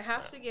drinks. I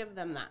have to give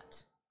them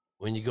that.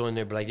 When you go in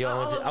there, be like, yo,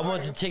 I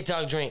want the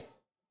TikTok drink.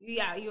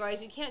 Yeah, you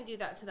guys, you can't do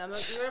that to them.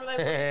 Like, you're like,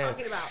 what are you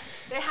talking about?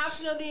 They have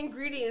to know the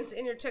ingredients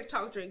in your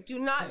TikTok drink. Do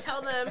not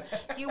tell them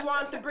you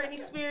want the Britney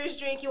Spears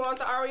drink, you want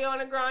the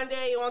Ariana Grande,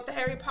 you want the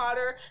Harry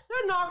Potter.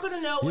 They're not going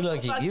to know what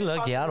the fuck You you're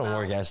lucky I talking don't about.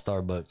 work at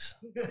Starbucks.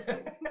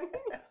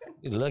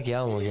 You lucky I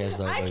don't work at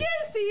Starbucks. I can't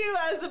see you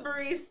as a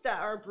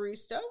barista or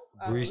barista.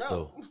 I don't Baristo.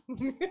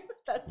 know.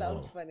 That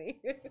sounds funny.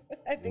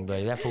 I think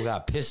Like, that fool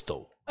got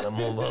pistol. I'm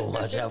gonna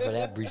watch out for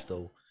that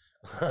Bristo.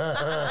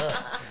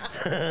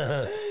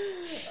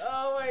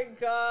 Oh my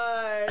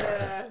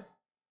god.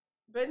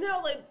 But no,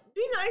 like,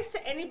 be nice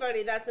to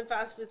anybody that's in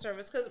fast food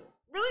service, because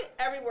really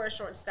everywhere is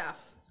short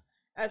staffed.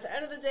 At the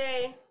end of the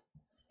day,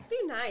 be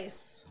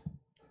nice.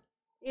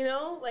 You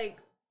know, like,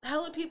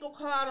 hella people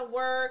call out of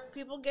work,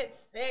 people get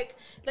sick.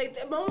 Like,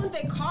 the moment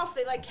they cough,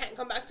 they like can't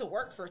come back to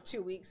work for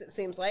 2 weeks, it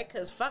seems like,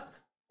 because fuck,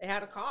 they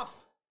had a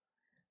cough.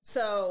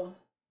 So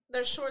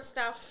they're short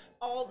staffed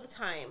all the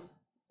time.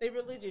 They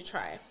really do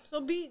try. So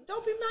don't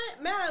be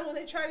mad when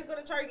they try to go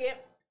to Target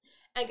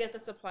and get the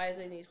supplies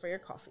they need for your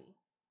coffee.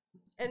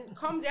 And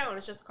calm down,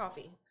 it's just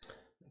coffee.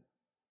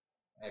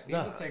 Hey,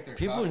 people Nah, take their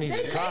people coffee. need They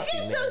the take coffee,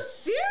 it man. so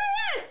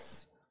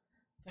serious.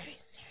 Very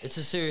serious. It's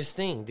a serious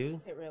thing, dude.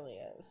 It really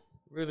is.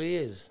 It really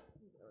is.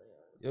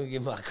 You don't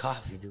get my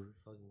coffee, dude.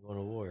 We're fucking going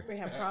to war. We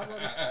have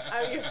problems.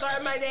 You're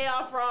starting my day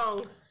off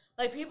wrong.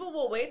 Like, people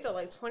will wait though,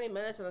 like 20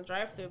 minutes in the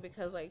drive-thru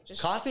because, like,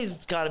 just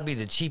Coffee's got to be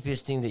the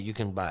cheapest thing that you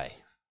can buy.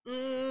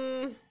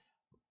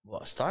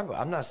 Well, Starbucks.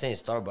 I'm not saying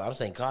Starbucks. I'm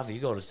saying coffee. You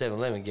go to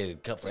 7-Eleven and get a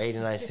cup for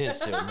 89 cents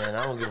still, man.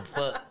 I don't give a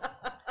fuck.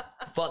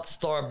 Fuck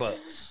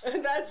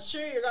Starbucks. That's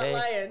true. You're not Hey.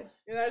 lying.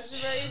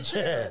 That's very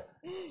true.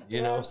 You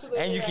You're know? absolutely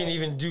And you can right.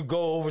 even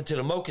go over to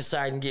the mocha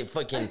side and get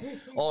fucking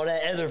all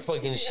that other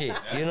fucking shit.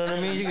 You know what I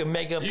mean? You can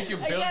make up. You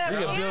can I build, get You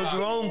it. can build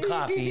your own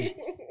coffees.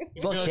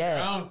 you Fuck build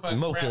that. your own fucking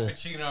Mocha.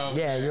 frappuccino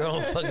Yeah, your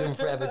own fucking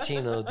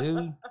frappuccino,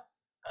 dude.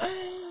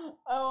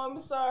 Oh, I'm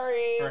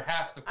sorry. for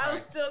half the I'll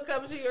price. still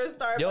come to your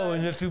Starbucks. Yo,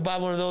 and if you buy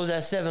one of those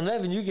at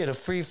 7-Eleven, you get a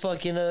free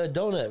fucking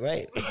donut,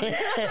 right?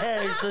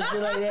 Or some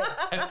shit like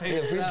that. That Yeah,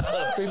 tastes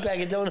so- free pack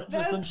of donuts or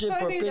That's some shit for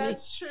a funny. penny.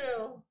 That's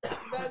true.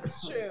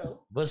 That's true.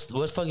 What's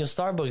fucking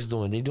Starbucks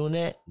doing? They doing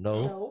that?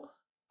 No. No.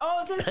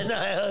 Oh, this, No.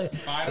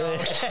 $5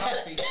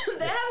 coffee.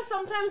 they have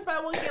sometimes buy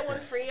one get one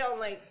free on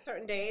like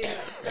certain days and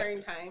like,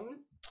 certain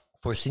times.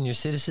 For senior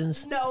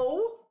citizens?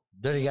 No.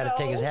 Don't he got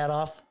to take his hat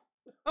off?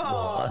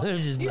 Oh, Well,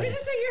 it's just you like- can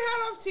just take your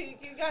hat off too.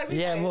 You gotta be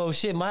Yeah, nice. well,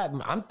 shit,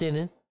 I'm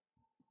thinning.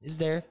 It's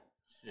there.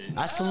 Shit.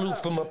 I salute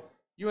from up.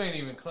 You ain't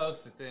even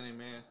close to thinning,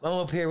 man. I'm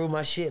up here with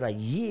my shit like,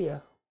 yeah.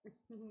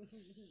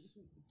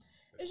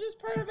 It's just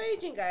part of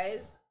aging,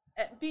 guys.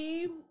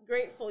 Be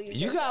grateful. You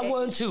get got to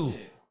one age. too.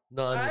 Shit.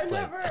 No, I'm just I've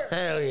playing. never-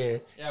 Hell yeah.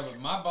 Yeah, but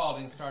my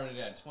balding started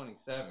at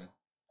 27.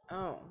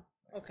 Oh,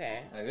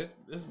 okay. Like, this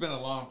has been a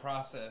long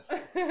process.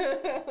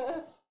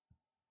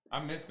 I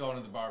miss going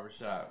to the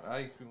barbershop.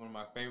 That used to be one of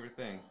my favorite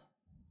things.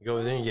 Go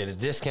over there and get a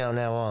discount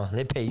now on.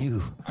 They pay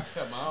you. I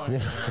cut my own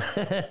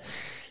hair.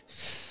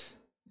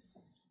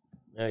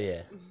 Oh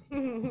yeah.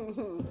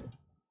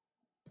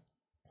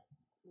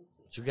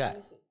 What you got?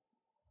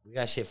 We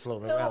got shit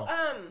floating So, around.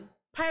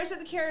 Pirates of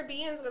the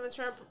Caribbean is going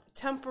to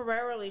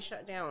temporarily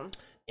shut down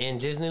In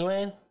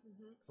Disneyland?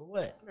 For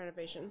what?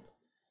 renovations.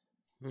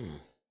 Could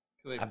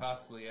they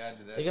possibly add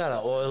to that? They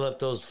gotta oil up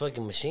those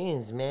fucking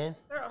machines, man.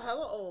 They're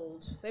hella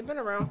old. They've been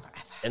around forever.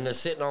 And they're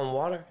sitting on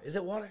water. Is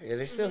it water? Yeah,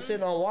 they're still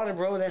sitting on water,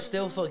 bro. That's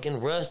still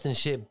fucking rust and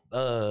shit.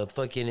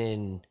 Fucking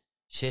in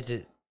shit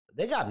that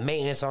they got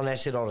maintenance on that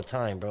shit all the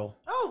time, bro.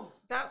 Oh,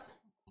 that.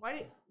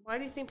 Why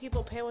do you think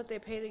people pay what they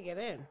pay to get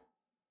in?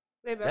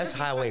 They better That's be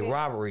highway fucking-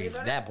 robbery they for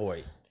better- that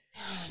boy.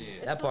 Shit.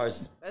 It's That so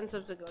part's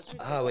expensive to go. It's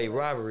highway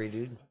ridiculous. robbery,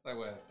 dude. It's like,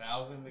 what,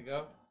 1,000 to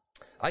go?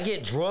 I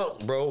get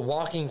drunk, bro,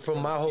 walking from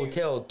my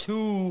hotel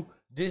to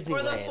Disneyland.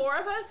 For the four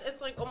of us,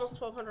 it's like almost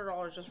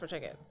 $1,200 just for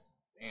tickets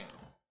Damn.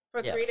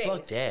 for Yeah, 3 days.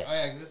 fuck that. Oh,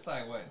 yeah, 'cause it's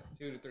like, what,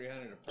 200 to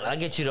 300 a I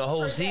get you the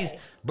whole Per season,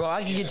 day. bro.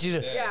 I can get you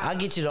the, Yeah. I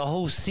get you the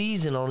whole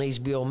season on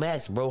HBO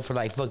Max, bro, for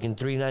like fucking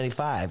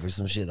 $3.95 or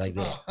some shit like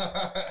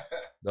that.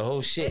 The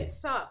whole shit. It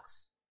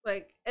sucks.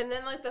 like, and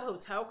then like the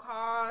hotel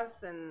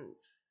costs and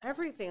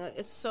everything. Like,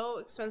 it's so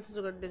expensive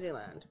to go to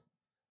Disneyland.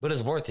 But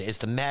it's worth it. It's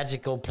the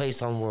magical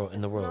place in the world,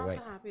 It's right?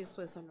 not the happiest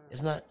place on earth.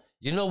 It's not.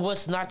 You know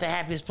what's not the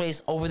happiest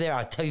place over there?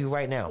 I'll tell you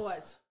right now.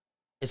 What?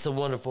 It's a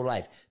Wonderful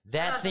Life.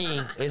 That thing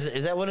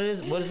is that what it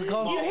is? What is it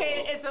called? You hate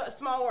it. It's a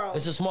small world.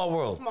 It's a Small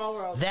World. Small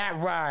World. That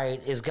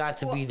ride has got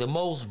to be the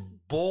most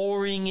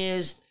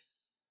boringest,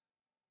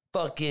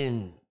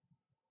 fucking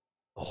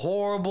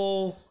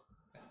horrible,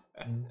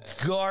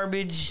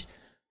 garbage,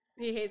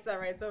 He hates that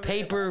ride so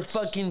very paper much.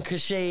 fucking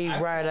cliche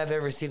ride I've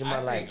ever seen in my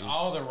I life. think dude.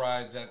 all the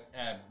rides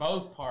at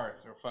both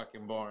parks are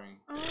fucking boring.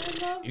 Oh,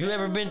 I love You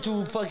ever that. been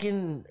to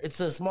fucking It's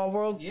a Small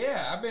World?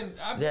 Yeah, I've been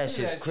That to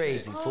shit's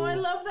crazy, shit. fool. Oh, I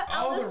love the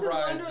All the Alice in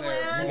rides there.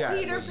 Wonderland, You guys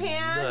Peter are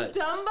Pan, nuts.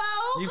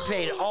 Dumbo. You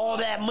paid all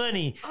that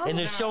money and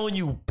they're showing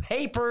you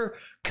paper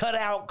cut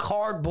out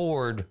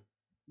cardboard,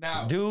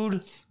 Now,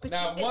 dude. But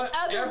now you- what?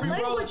 other Every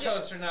roller languages.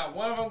 coaster, not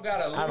one of them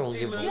got a I don't loop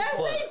give a loop. Yes,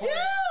 Fuck. they do.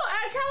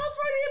 At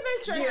California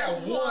Adventure Yeah,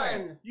 has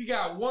one. You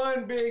got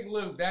one big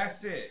loop.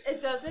 That's it.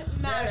 It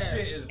doesn't matter.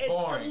 shit is it's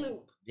boring. a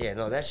loop. Yeah,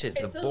 no, that shit's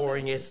It's the a loop.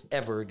 boringest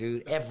ever,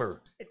 dude.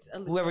 Ever. It's a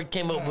loop. Whoever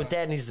came up with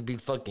that needs to be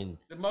fucking.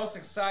 The most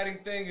exciting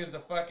thing is the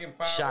fucking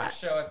fireworks Shot.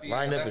 show at the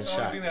Lined end. up That's and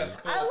the only shot, thing that's man.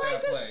 cool. I at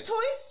like that this place.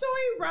 Toy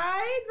Story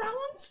ride. That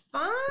one's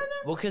fun.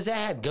 Well, because that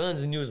had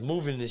guns and you was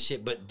moving and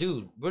shit. But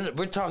dude,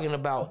 we're talking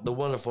about The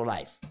Wonderful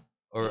Life,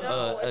 or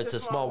No, It's a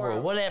Small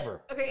World,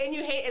 whatever. Okay, and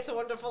you hate It's a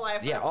Wonderful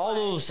Life. Yeah, that's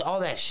all fine. all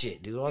that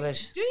shit, dude. All that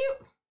shit. Do you?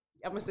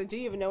 I'm gonna say, do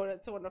you even know what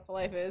It's a Wonderful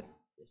Life is?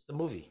 It's the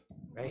movie,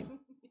 right?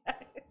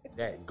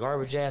 That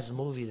garbage ass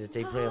movie that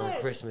they play on What?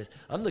 Christmas.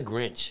 I'm the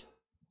Grinch.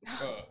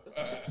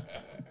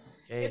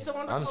 Okay? It's a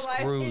I'm Wonderful Life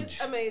Scrooge.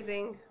 is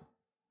amazing.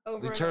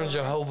 Over Return and over.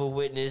 Jehovah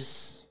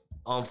Witness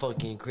on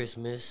fucking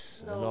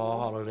Christmas and No. all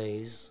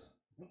holidays.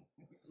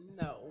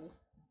 No.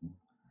 Nah,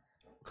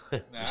 We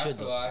that's should a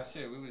do. lot of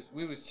shit.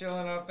 We was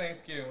chilling on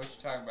Thanksgiving. What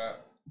you talking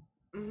about?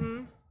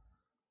 Mm-hmm.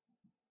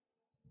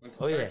 Went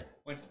to Oh, yeah.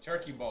 Went to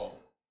Turkey Bowl.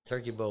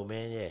 Turkey Bowl,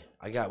 man, yeah.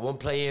 I got one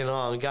play in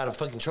on, got a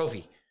fucking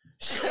trophy.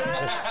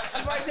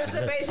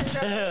 Participation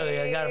trophy. Hell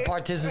yeah, I got a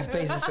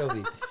participation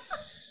trophy.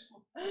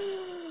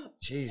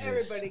 Jesus.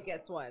 Everybody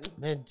gets one.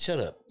 Man, shut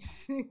up.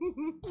 I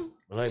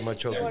like my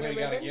trophy. want a Everybody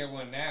got to ribbon? get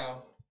one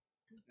now.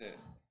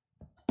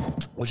 Yeah.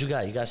 What you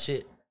got? You got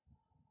shit?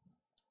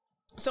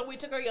 So we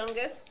took our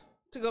youngest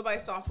to go buy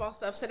softball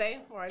stuff today,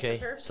 where I Okay.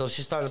 took her. So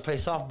she's starting to play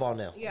softball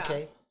now. Yeah.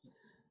 Okay.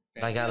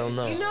 Like, I don't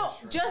know. You know,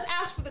 just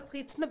ask for the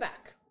cleats in the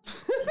back.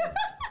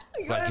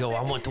 You Like, know yo,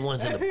 what I want the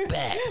ones in the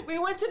back. We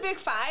went to Big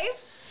Five,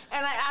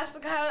 and I asked the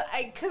guy,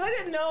 because I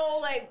didn't know,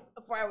 like,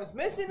 if I was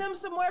missing them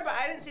somewhere, but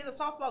I didn't see the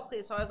softball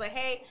cleats. So I was like,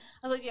 hey,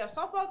 I was like, do you have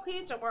softball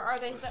cleats, or where are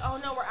they? He's like,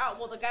 oh, no, we're out.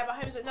 Well, the guy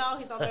behind me said, no,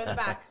 he's out there in the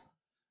back.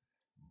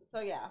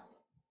 So, yeah.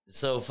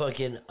 So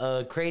fucking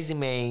Crazy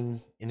Man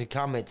in the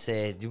comments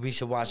said we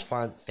should watch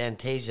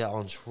Fantasia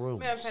on shrooms.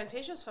 Man,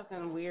 Fantasia's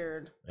fucking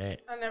weird. Right.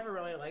 I never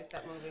really liked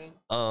that movie.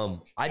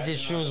 I did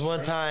shrooms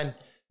one time.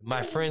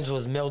 My friends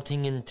was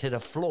melting into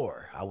the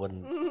floor. I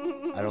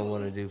don't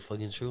want to do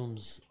fucking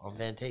shrooms on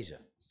Fantasia.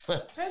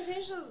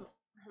 Fantasia's,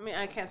 I mean,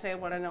 I can't say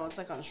what I know it's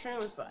like on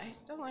shrooms, but I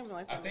don't even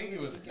like I that think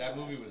movie it was to begin that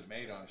with. movie was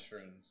made on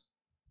shrooms.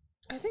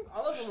 I think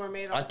all of them were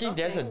made on I think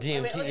that's a something.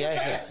 I mean, DMT. like,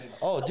 Yeah,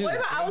 oh, dude. What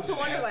about Alice in Acid.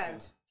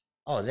 Wonderland?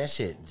 Oh, that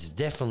shit's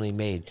definitely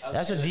made.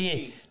 That's a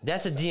LSD.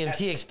 That's a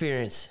DMT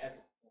experience.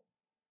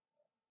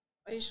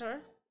 Are you sure?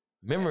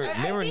 Remember, I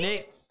remember think-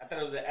 Nick? I thought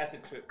it was an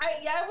acid trip.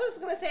 I was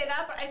gonna say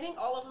that, but I think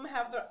all of them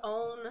have their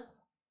own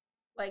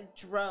like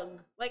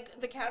drug. Like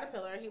the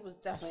caterpillar, he was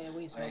definitely a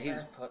weed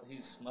smoker.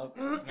 He's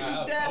smoking. Nah, that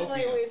was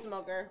Definitely a opium. weed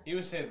smoker. He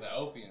was saying the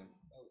opium.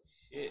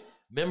 Shit.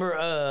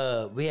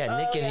 Remember, we had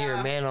Nick in here,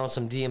 yeah. man, on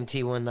some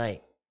DMT one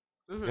night.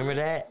 Mhm. Remember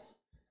that?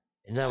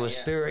 And that was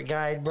yeah. Spirit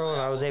Guide, bro,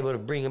 and I was able to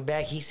bring him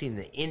back. He seen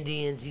the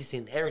Indians, he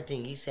seen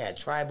everything. He said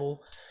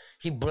tribal.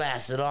 He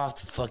blasted off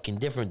to fucking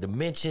different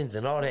dimensions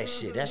and all that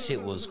shit. That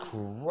shit was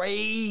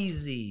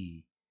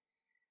crazy.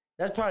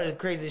 That's probably the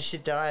craziest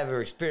shit that I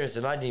ever experienced,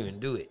 and I didn't even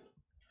do it.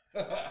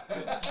 But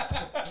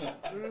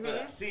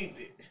I seen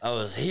it. I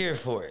was here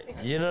for it.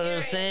 You know what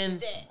I'm saying?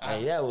 Experienced it.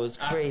 Like, that was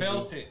crazy. I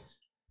felt it.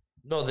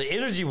 No, the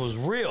energy was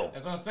real.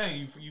 That's what I'm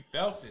saying. You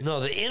felt it. No,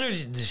 the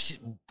energy,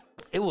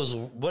 it was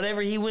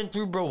whatever he went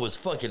through, bro, was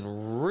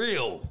fucking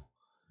real,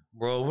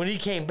 bro. When he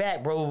came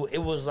back, bro, it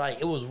was like,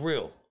 it was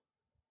real.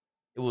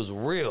 It was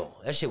real.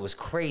 That shit was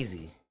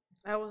crazy.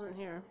 I wasn't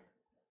here.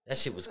 That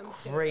shit was I'm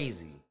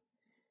crazy.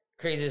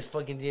 Craziest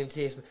fucking DMT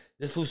experience.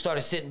 This fool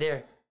started sitting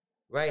there,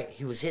 right?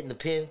 He was hitting the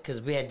pin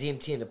because we had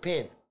DMT in the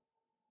pin.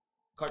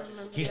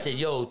 He said,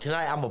 yo,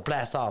 tonight I'm going to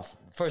blast off.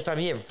 First time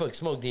he ever fucking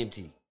smoked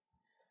DMT.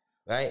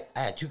 Right? I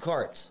had 2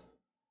 carts.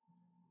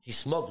 He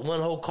smoked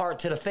one whole cart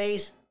to the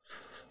face.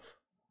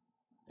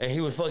 And he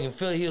would fucking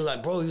feel it. He was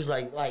like, bro, he's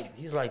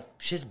like,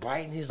 shit's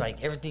bright. And he's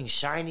like, everything's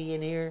shiny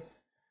in here.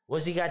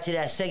 Once he got to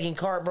that second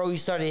cart, bro, he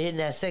started hitting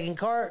that second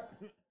cart.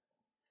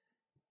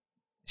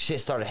 Shit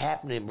started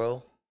happening,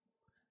 bro.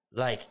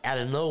 Like, out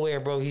of nowhere,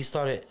 bro, his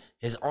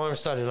arms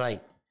started,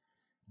 like,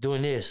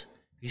 doing this.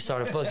 He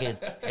started fucking,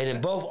 and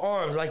then both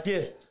arms like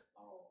this.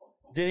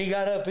 Then he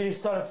got up and he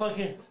started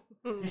fucking.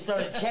 He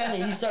started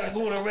chanting. He started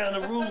going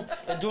around the room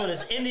and doing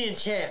his Indian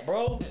chant,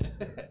 bro.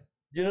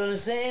 You know what I'm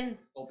saying?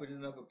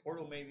 Opening up a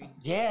portal, maybe.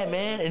 Yeah,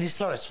 man. And he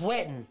started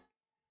sweating,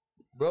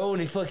 bro.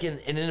 And he fucking.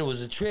 And then it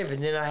was a trip.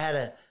 And then I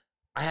had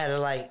to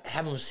like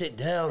have him sit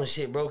down and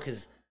shit, bro,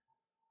 because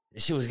the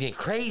shit was getting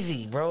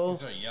crazy, bro. He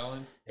started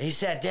yelling. And he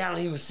sat down.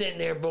 And he was sitting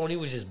there, bro, and he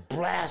was just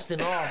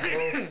blasting off,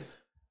 bro.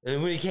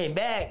 And when he came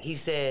back, he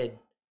said,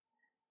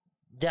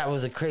 "That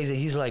was a crazy."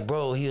 He's like,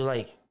 bro. He was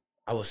like,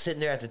 I was sitting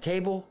there at the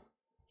table.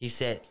 He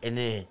said, and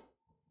then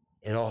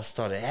it all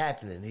started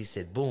happening. He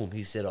said, boom.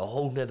 He said, a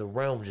whole nother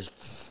realm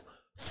just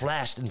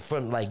flashed in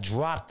front, like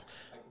dropped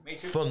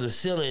from the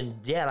ceiling.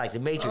 Yeah, like the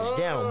Matrix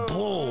down.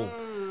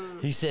 Boom.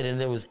 He said, and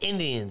there was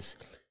Indians.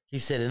 He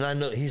said, and I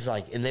know, he's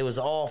like, and they was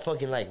all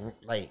fucking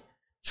like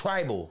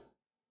tribal.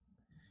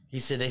 He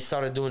said, they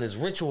started doing this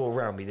ritual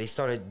around me. They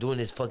started doing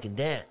this fucking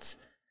dance.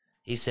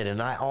 He said,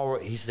 and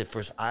he said,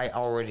 first, I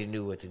already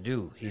knew what to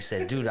do. He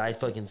said, dude, I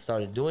fucking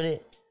started doing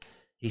it.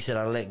 He said,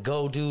 I let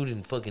go, dude,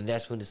 and fucking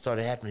that's when it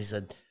started happening. He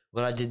said,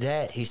 when I did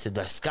that, he said,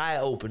 the sky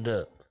opened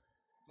up.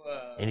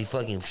 And he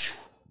fucking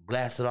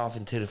blasted off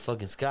into the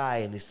fucking sky,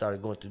 and he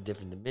started going through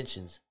different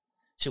dimensions.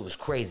 Shit was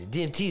crazy.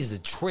 DMT is a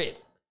trip.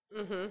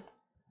 Mm-hmm.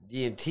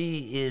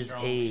 DMT is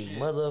Strong a shit.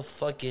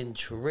 motherfucking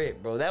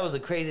trip, bro. That was the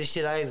craziest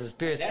shit I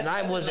experienced, and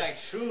I wasn't, like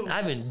shrooms.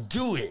 I didn't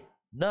do it.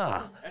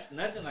 Nah. That's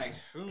nothing like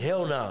shrooms.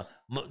 Hell nah.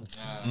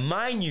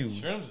 Mind you,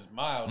 Shrooms is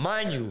mild.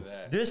 mind compared you, to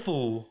that. this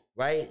fool,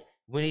 right?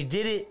 When he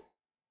did it,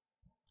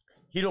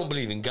 he don't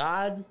believe in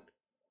God,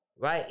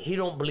 right? He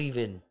don't believe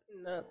in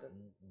Nothing.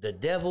 the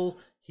devil.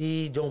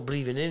 He don't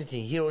believe in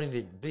anything. He don't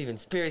even believe in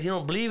spirit. He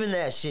don't believe in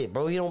that shit,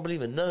 bro. He don't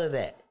believe in none of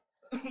that,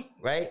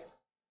 right?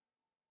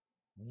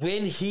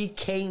 When he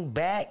came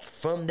back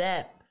from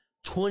that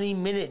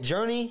 20-minute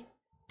journey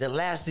that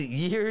lasted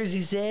years,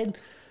 he said,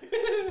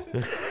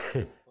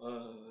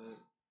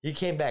 he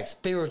came back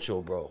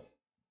spiritual, bro.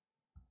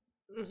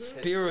 Mm-hmm.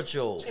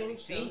 Spiritual.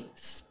 Change them.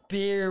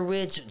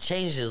 Spirit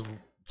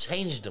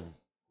changed him,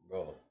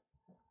 bro.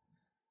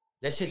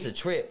 That shit's a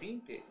trip.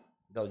 Seen it.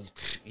 No,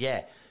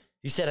 yeah.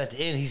 He said at the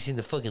end, he seen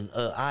the fucking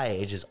eye.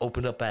 It just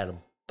opened up at him.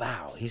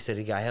 Bow. He said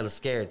he got hella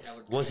scared.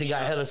 Once he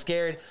got hella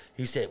scared,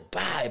 he said,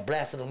 "Bah!" It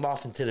blasted him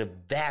off into the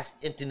vast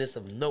emptiness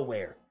of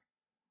nowhere.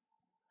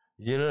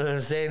 You know what I'm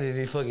saying? And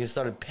he fucking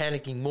started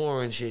panicking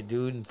more and shit,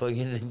 dude, and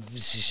fucking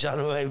shot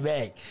him right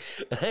back.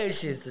 That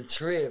shit's the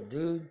trip,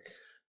 dude.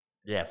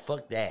 Yeah,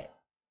 fuck that.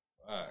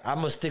 Fuck. I'm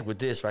gonna stick with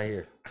this right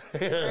here.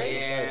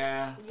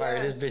 Yeah.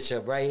 Fire this Yes. bitch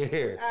up right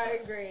here. I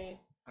agree.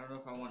 I don't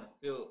know if I want to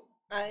feel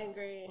I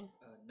agree.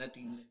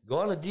 nothing. Go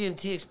on a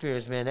DMT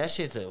experience, man. That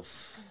shit's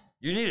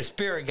you need a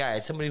spirit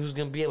guide, somebody who's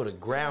gonna be able to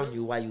ground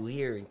you while you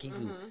here and keep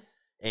you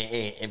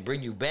and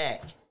bring you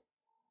back.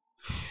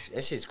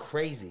 That shit's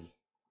crazy.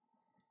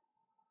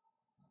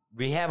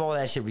 We have all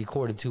that shit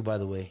recorded too, by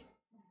the way.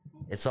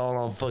 It's all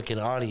on fucking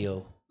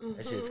audio.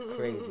 That shit's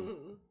crazy.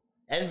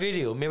 And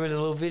video. Remember the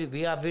little video?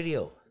 We got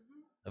video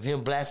of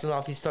him blasting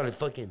off. He started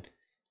fucking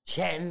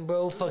chatting,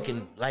 bro.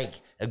 Fucking like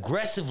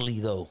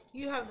aggressively though.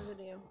 You have the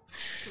video.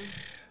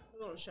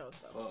 We're gonna show it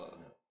though. Fuck.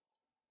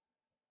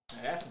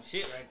 Now, that's some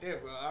shit right there,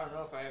 bro. I don't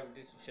know if I ever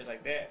did some shit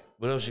like that.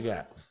 What else you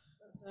got?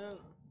 That's it.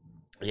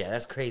 Yeah,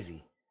 that's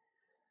crazy.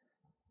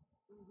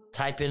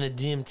 Type in a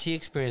DMT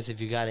experience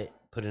if you got it.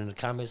 Put it in the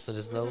comments. Let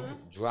us know.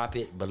 Drop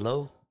it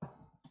below.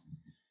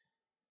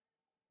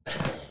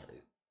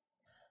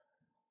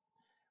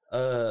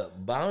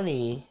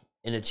 Bonnie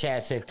in the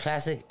chat said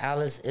classic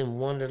Alice in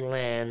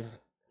Wonderland.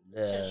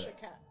 Cheshire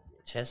Cat.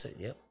 Chester,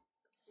 yep.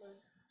 It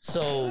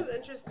So was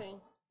interesting.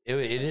 it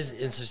is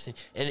interesting.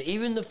 And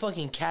even the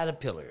fucking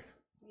caterpillar,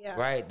 Yeah.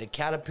 right? The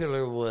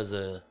caterpillar was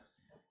a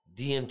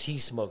DMT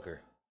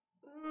smoker.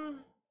 Mm,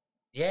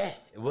 Yeah,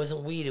 it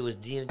wasn't weed, it was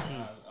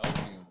DMT.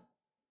 Opium.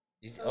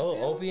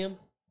 Opium?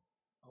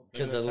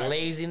 Because Look at the type-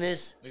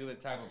 laziness. Look at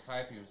the type of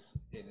pipe he was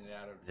hitting it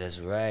out of. That's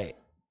right.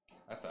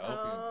 That's an opium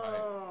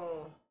pipe.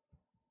 oh.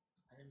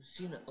 I never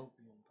seen an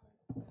opium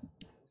pipe.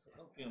 What's an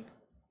opium pipe?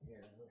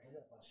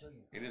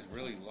 It is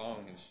really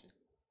long and shit.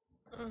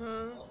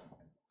 Mm-hmm.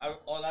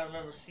 All I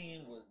remember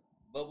seeing was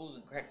bubbles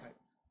and crack pipe.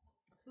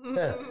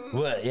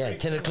 What? Yeah,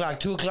 10 o'clock,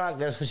 2 o'clock.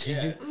 That's what you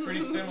Yeah, do.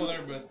 pretty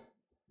similar, but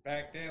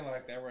back then,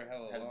 like, they were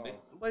hella Had a long. big-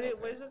 What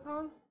is it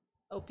called?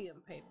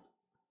 Opium pipe.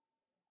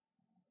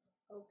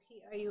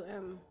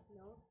 OPIUM.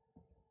 No.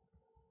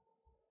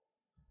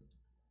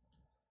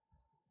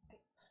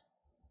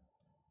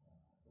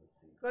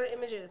 Go to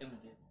images.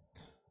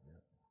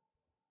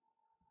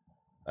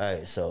 All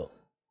right, so,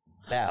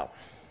 bow.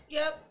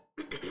 Yep.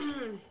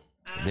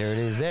 There it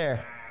is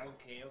there.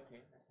 Okay.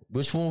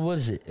 Which one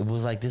was it? It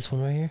was like this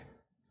one right here?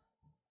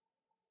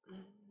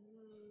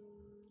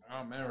 I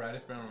don't remember. I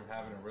just remember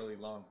having a really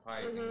long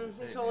pipe. and Mhm, just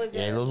he hitting totally it.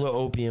 did. Yeah, those are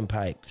opium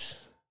pipes.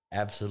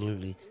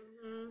 Absolutely.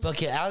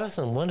 Fucking Alice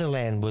in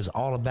Wonderland was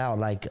all about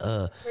like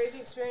Crazy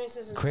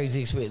experiences. And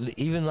crazy experience.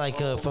 Even like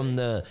from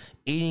the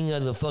eating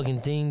of the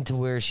fucking thing to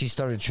where she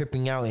started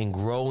tripping out and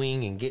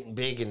growing and getting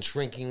big and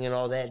shrinking and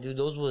all that, dude.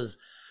 Those was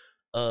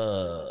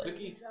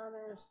Cookies.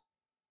 Downers.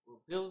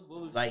 pills?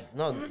 What was Like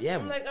no, yeah,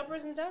 Like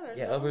uppers and downers.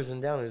 yeah, no? uppers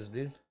and downers,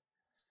 dude.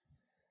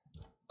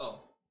 Oh,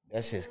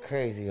 That shit's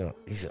crazy.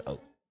 He said, "Oh,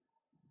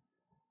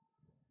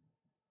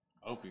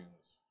 Opium.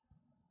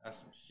 That's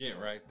some shit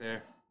right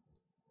there.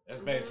 That's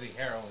basically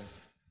heroin.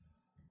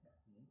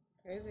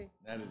 Crazy.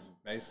 That is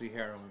basically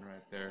heroin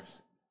right there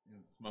in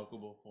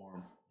smokable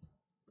form.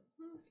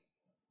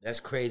 that's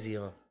crazy,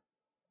 huh?"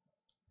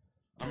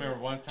 I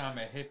remember one time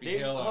at Hippie they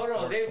Hill. hold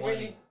on. They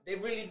 420.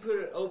 really put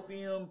an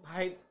opium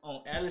pipe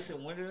on Alice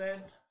in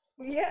Wonderland.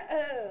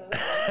 Yeah.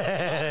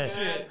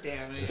 God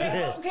damn it!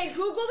 Okay,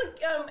 Google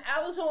the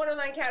Alice in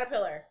Wonderland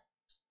caterpillar.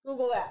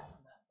 Google that.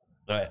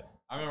 All right.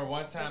 I remember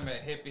one time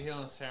at Hippie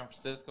Hill in San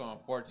Francisco on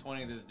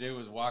 420, this dude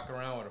was walking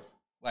around with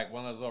like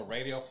one of those little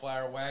radio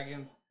flyer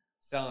wagons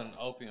selling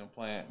opium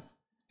plants.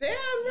 Damn,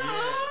 no.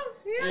 Yeah.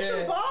 He has Yeah.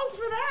 some balls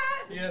for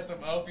that. He had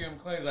some opium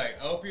claims like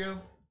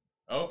opium.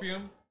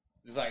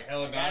 Just like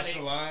hella I got it.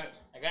 nonchalant.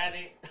 I got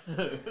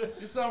it.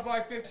 You sold for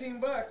like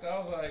 $15. I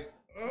was like,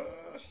 oh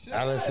shit.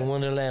 Alice in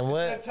Wonderland, That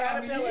what?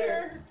 time of Caterpillar.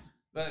 year.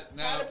 But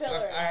no,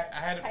 Caterpillar. I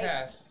had to Pipe.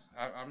 pass.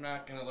 I'm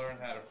not gonna learn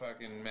how to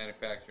fucking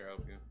manufacture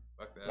opium.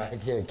 Fuck that. Right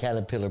there,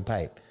 caterpillar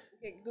pipe.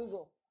 Okay,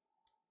 Google.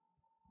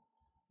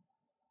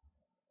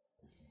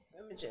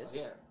 Images.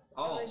 Yeah.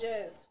 Oh,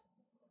 Images.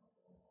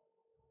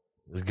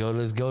 Let's go,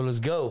 let's go, let's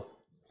go.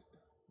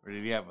 Or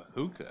did he have a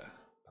hookah?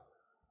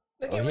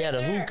 Look Oh, at he had a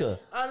there. hookah.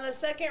 On the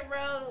second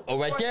row. Oh,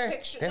 right fourth there?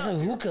 picture- That's no, a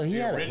hookah. He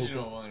The had a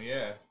original hookah. one,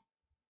 yeah.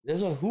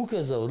 There's no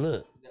hookahs though.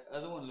 Look. the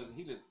other one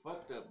he looked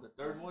fucked up. The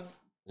third one.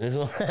 This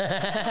one.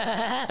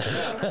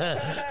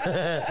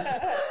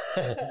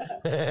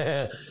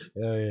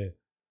 Oh yeah.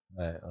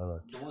 All right, hold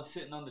on. The one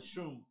sitting on the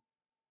shroom,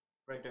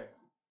 right there.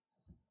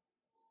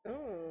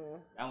 Ooh.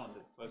 That one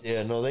looked fucked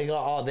Yeah, no, they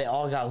all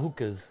got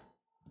hookahs.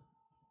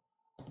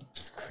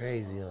 It's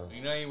crazy, huh?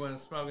 You know he wasn't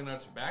smoking no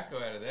tobacco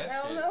out of that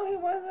Hell shit. no, he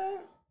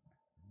wasn't.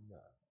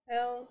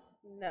 Hell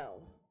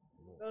no.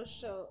 Those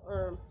show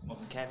or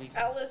Smoking cabbies.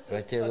 Alice is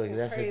Right there, look, fucking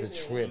that's crazy.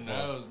 just a trip. Who huh?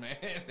 knows, man?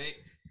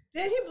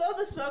 Did he blow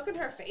the smoke in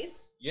her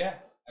face? Yeah,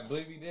 I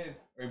believe he did.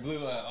 Or he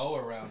blew a O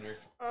around her.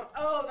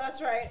 Oh,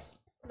 that's right.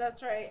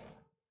 That's right.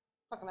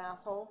 Fucking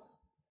asshole.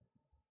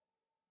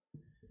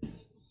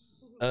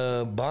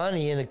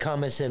 Bonnie in the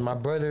comments said my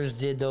brothers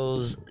did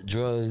those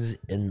drugs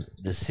in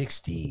the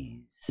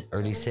 60s,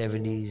 early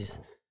 70s.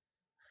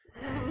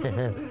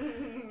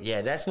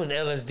 Yeah, that's when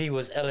LSD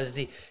was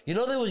LSD. You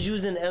know they was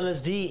using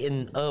LSD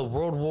in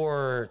World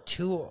War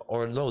II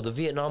or no, the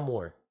Vietnam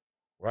War,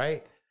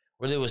 right?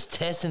 Where they was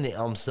testing it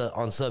on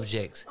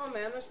subjects, Oh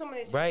man, there's so many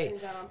things right?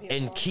 done on people.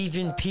 And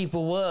keeping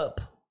people up.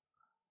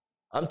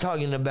 I'm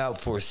talking about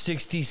for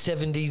 60,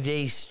 70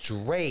 days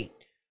straight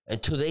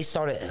until they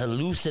started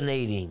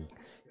hallucinating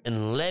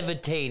and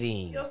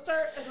levitating. You'll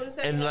start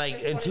hallucinating. And like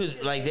after until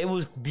 22 like they days.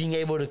 was being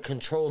able to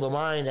control the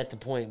mind at the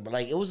point, but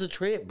like it was a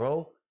trip,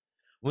 bro.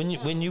 When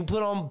you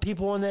put on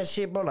people on that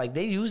shit, bro, like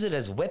they use it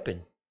as a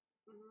weapon.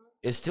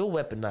 It's still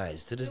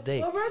weaponized to this day.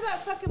 Remember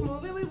that fucking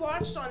movie we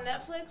watched on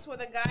Netflix where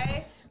the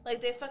guy like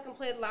they fucking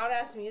played loud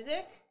ass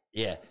music?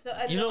 Yeah. So,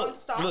 and You no know, one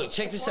stopped look,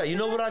 check this before out. You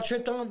know that? what I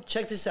tripped on?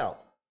 Check this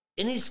out.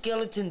 Any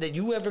skeleton that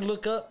you ever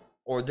look up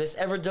or this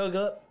ever dug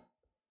up,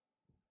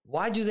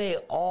 why do they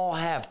all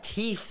have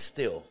teeth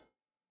still?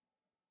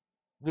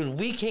 When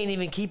we can't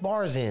even keep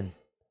ours in.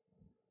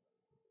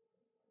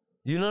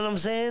 You know what I'm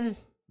saying?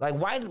 Like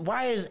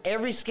why is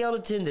every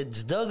skeleton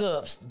that's dug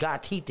up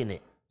got teeth in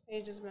it? Are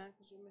you just mad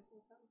because you're missing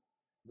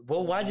something?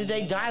 Well, why did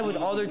they die with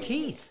all their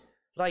teeth?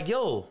 Like,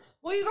 yo,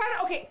 Well, you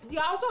gotta okay. You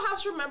also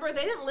have to remember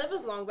they didn't live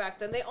as long back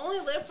then. They only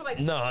lived for like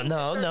no. 60 to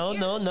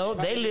 30 years.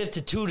 They lived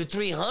to 200 to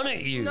 300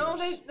 years. No,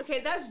 they okay.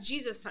 That's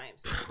Jesus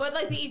times. But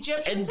like the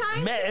Egyptian and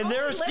times, man, and only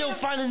they're still lived-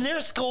 finding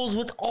their skulls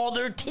with all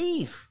their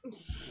teeth.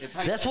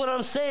 That's what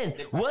I'm saying.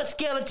 What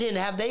skeleton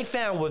have they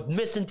found with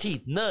missing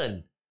teeth?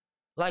 None.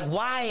 Like,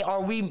 why?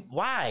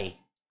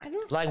 I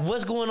don't Like,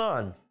 what's going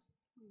on?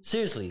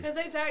 Seriously. because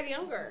they died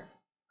younger.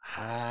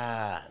 No,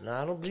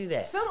 I don't believe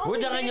that. Some We're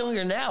only dying make-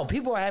 younger now.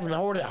 People are having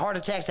heart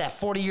attacks at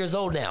 40 years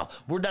old now.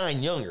 We're dying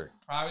younger.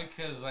 Probably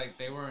because like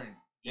they weren't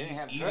They didn't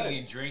have eating drugs.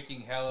 and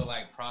drinking hella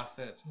like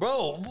processed.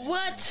 Bro, foods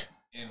what?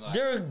 And like,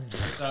 They're,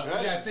 so,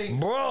 yeah, I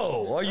think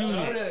bro, are you?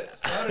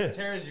 soda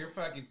tears your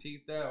fucking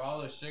teeth up.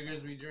 All the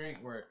sugars we drink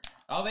were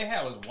all they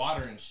had was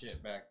water and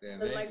shit back then.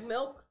 And They, like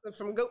milk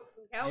from goats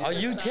and cows. Are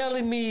and you stuff.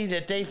 telling me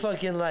that they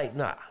fucking like,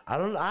 nah, I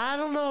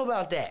don't know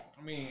about that.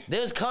 I mean,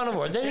 There's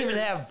carnivores. They didn't even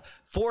have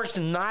forks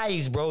and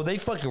knives, bro. They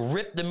fucking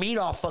rip the meat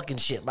off fucking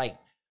shit. Like,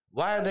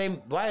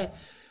 why?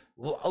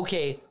 Well,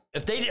 okay,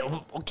 if they did,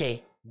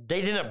 okay,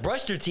 they didn't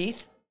brush their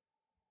teeth,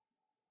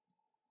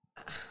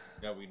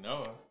 that we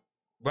know of.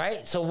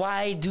 right? So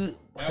why do?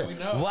 That we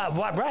know.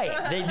 Why? Right?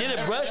 They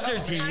didn't brush their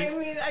I teeth.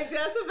 mean, I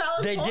guess a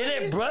valid They point,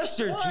 didn't brush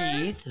their sure.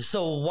 teeth.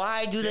 So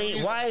why do they?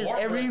 use Why is pork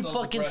every bristles to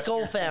fucking brush skull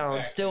your teeth found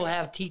back still then.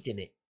 have teeth in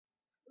it?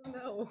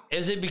 No,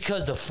 Is it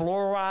because the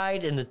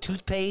fluoride in the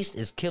toothpaste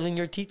is killing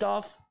your teeth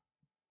off?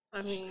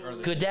 I mean, Or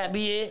the Could that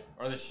be it?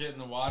 Or the shit in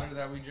the water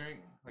that we drink,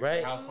 like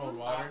Right. household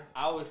water.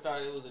 I always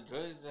thought it was the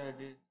drugs that I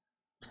did.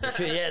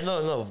 Yeah,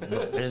 no.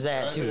 There's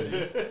that too.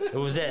 It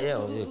was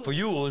that, for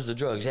you, it was the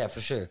drugs, yeah,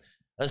 for sure.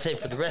 Let's say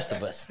for the rest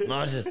of us.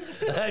 No,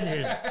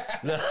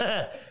 no,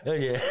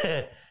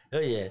 oh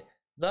yeah.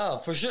 No,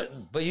 for sure.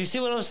 But you see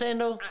what I'm saying,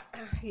 though?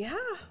 Yeah.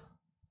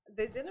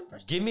 They didn't.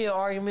 Give me an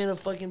argument, a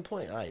fucking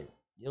point. You know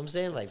what I'm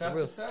saying? Like, Tough for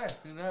real. to say.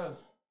 Who knows?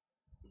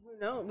 Who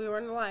knows? We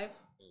weren't alive.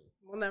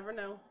 We'll never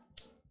know.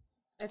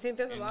 I think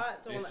there's a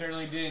lot. They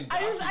certainly didn't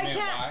I document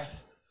can't. why.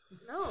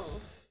 No,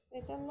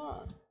 they did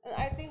not. And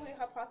I think we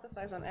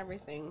hypothesize on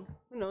everything.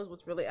 Who knows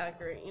what's really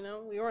accurate? You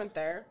know, we weren't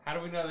there, How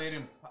do we know they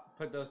didn't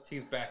put those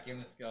teeth back in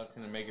the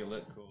skeleton and make it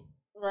look cool?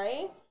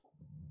 right?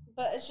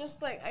 But it's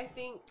just like I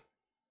think.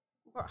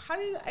 How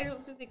do you? I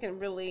don't think they can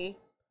really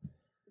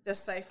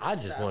decipher. I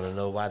just want to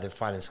know why they're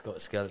finding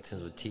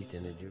skeletons with teeth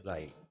in it, dude.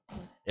 Like,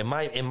 and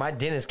my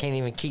dentist can't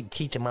even keep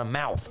teeth in my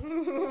mouth.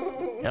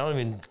 I don't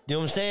even, you know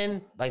what I'm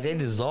saying? Like, they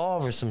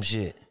dissolve or some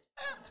shit.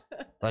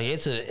 Like,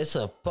 it's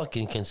a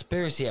fucking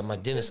conspiracy at my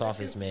dentist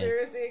office, man.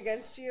 Conspiracy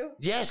against you.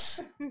 Yes,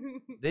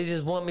 they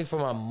just want me for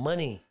my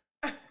money.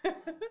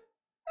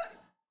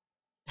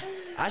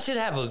 I should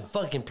have a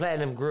fucking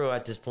platinum grill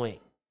at this point.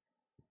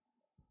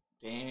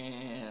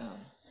 Damn.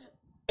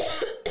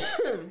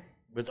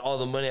 With all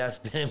the money I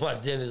spent in my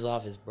dentist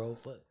office, bro.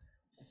 Fuck.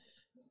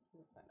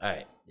 All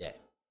right, yeah.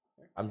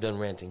 I'm done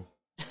ranting.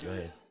 Go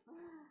ahead.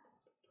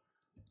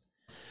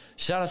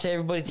 Shout out to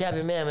everybody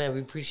tapping, man.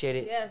 We appreciate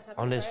it. Yes. Happy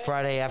On this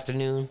Friday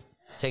afternoon,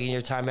 taking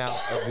your time out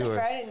of your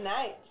Friday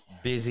night.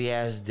 busy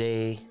ass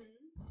day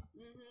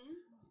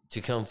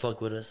to come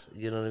fuck with us.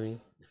 You know what I mean?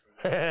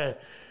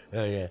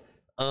 Oh yeah.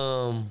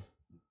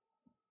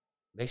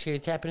 Make sure you're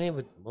tapping in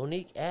with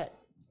Monique at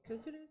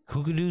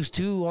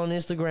Kookadoos2 on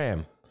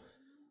Instagram.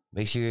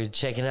 Make sure you're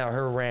checking out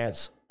her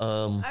rants. I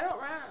don't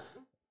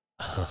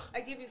rant. I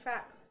give you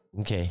facts.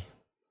 Okay.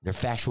 They're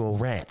factual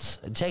rants.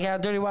 Check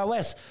out Dirty Wild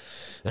West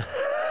on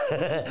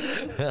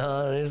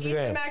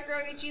Instagram. Eat the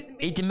macaroni, cheese, and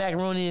beans. Eat the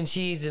macaroni and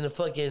cheese and the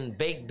fucking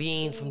baked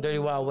beans from Dirty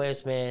Wild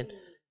West, man.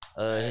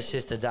 It's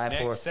just to die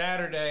for. Next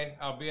Saturday,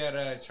 I'll be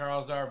at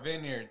Charles R.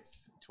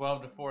 Vineyards,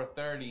 12 to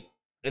 4:30.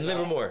 In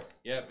Livermore.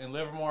 Yep, in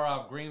Livermore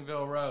off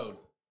Greenville Road.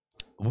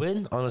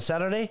 When? On a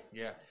Saturday?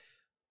 Yeah.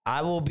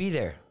 I will be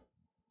there.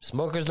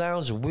 Smokers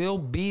Lounge will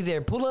be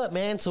there. Pull up,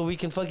 man, so we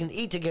can fucking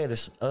eat together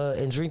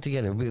and drink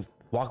together. We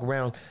walk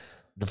around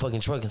the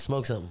fucking truck and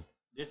smoke something.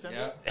 This Sunday?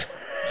 Yep.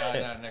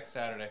 No, next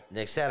Saturday.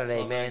 Next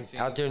Saturday, man. 19.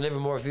 Out there in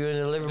Livermore. If you're in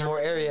the Livermore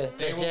area,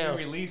 They touchdown. will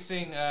be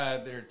releasing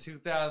their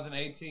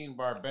 2018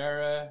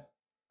 Barbera,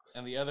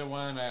 and the other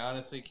one I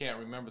honestly can't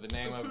remember the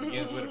name of. It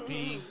begins with a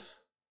P.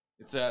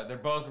 It's they're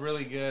both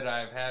really good.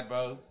 I've had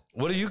both.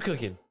 What are you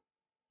cooking?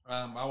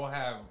 I will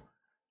have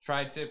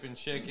tri-tip and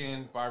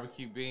chicken,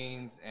 barbecue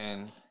beans,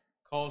 and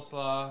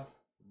coleslaw.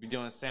 Be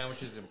doing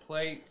sandwiches and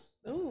plates.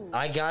 Ooh.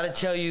 I gotta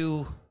tell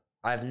you,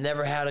 I've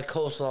never had a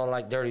coleslaw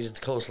like Dirty's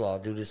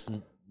coleslaw, dude. It's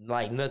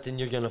like nothing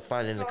you're gonna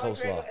find in the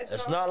coleslaw.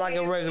 It's not like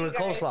a regular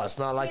coleslaw. It's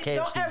not like KFC.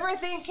 Don't ever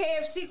think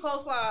KFC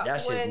coleslaw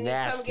That shit's when you come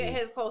nasty. get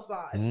his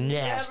coleslaw. It's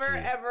Nasty.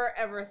 Never,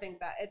 ever think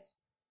that. It's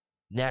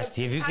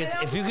Nasty. If you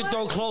could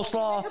throw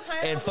coleslaw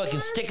and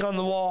fucking stick on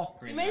the wall,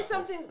 you made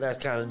something. that's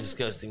kind of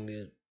disgusting,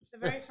 dude. The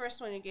very first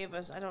one you gave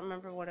us, I don't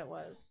remember what it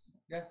was.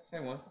 Yeah,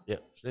 same one.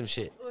 Yep, same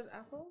shit. It was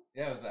apple.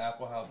 Yeah, it was the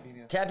apple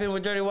jalapeno. Tap in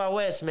with Dirty Wild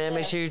West, man.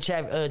 Make sure you're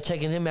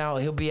checking him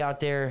out. He'll be out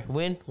there.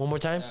 When? One more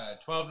time?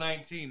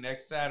 12/19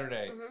 next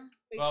Saturday.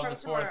 12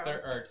 to 4:30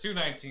 or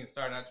 2/19.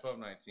 Sorry, not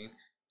 12/19.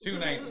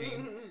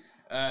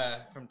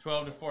 2/19. From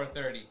 12 to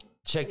 4:30.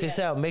 Check this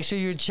out. Make sure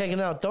you're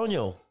checking out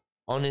Tonyo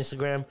on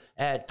Instagram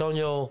at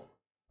Tonyo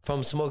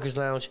from Smokers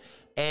Lounge.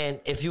 And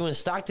if you're in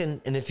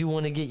Stockton and if you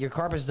want to get your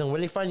carpets done, where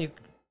do they find you?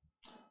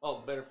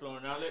 Oh, Better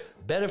Flooring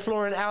Outlet. Better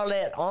Flooring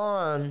Outlet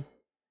on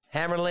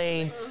Hammer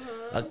Lane,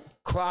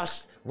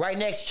 across, right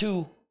next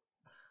to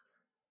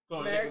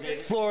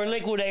Flooring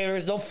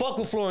Liquidators. Don't fuck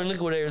with Flooring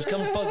Liquidators.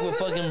 Come fuck with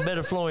fucking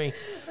Better Flooring.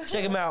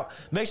 Check them out.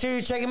 Make sure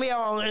you're checking me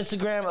out on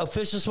Instagram,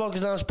 Official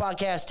Smokers Lounge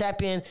Podcast.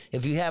 Tap in.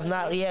 If you have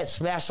not yet,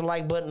 smash the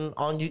like button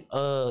on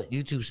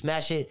YouTube.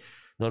 Smash it.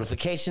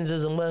 Notifications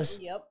is a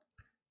must. Yep.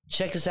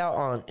 Check us out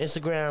on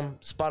Instagram,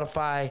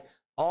 Spotify,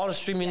 all the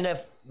streaming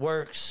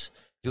networks.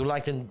 If you would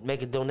like to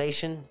make a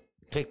donation,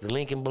 click the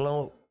link in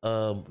below.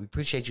 We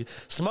appreciate you.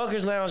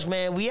 Smokers Lounge,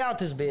 man. We out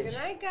this bitch. Good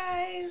night,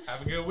 guys.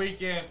 Have a good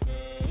weekend.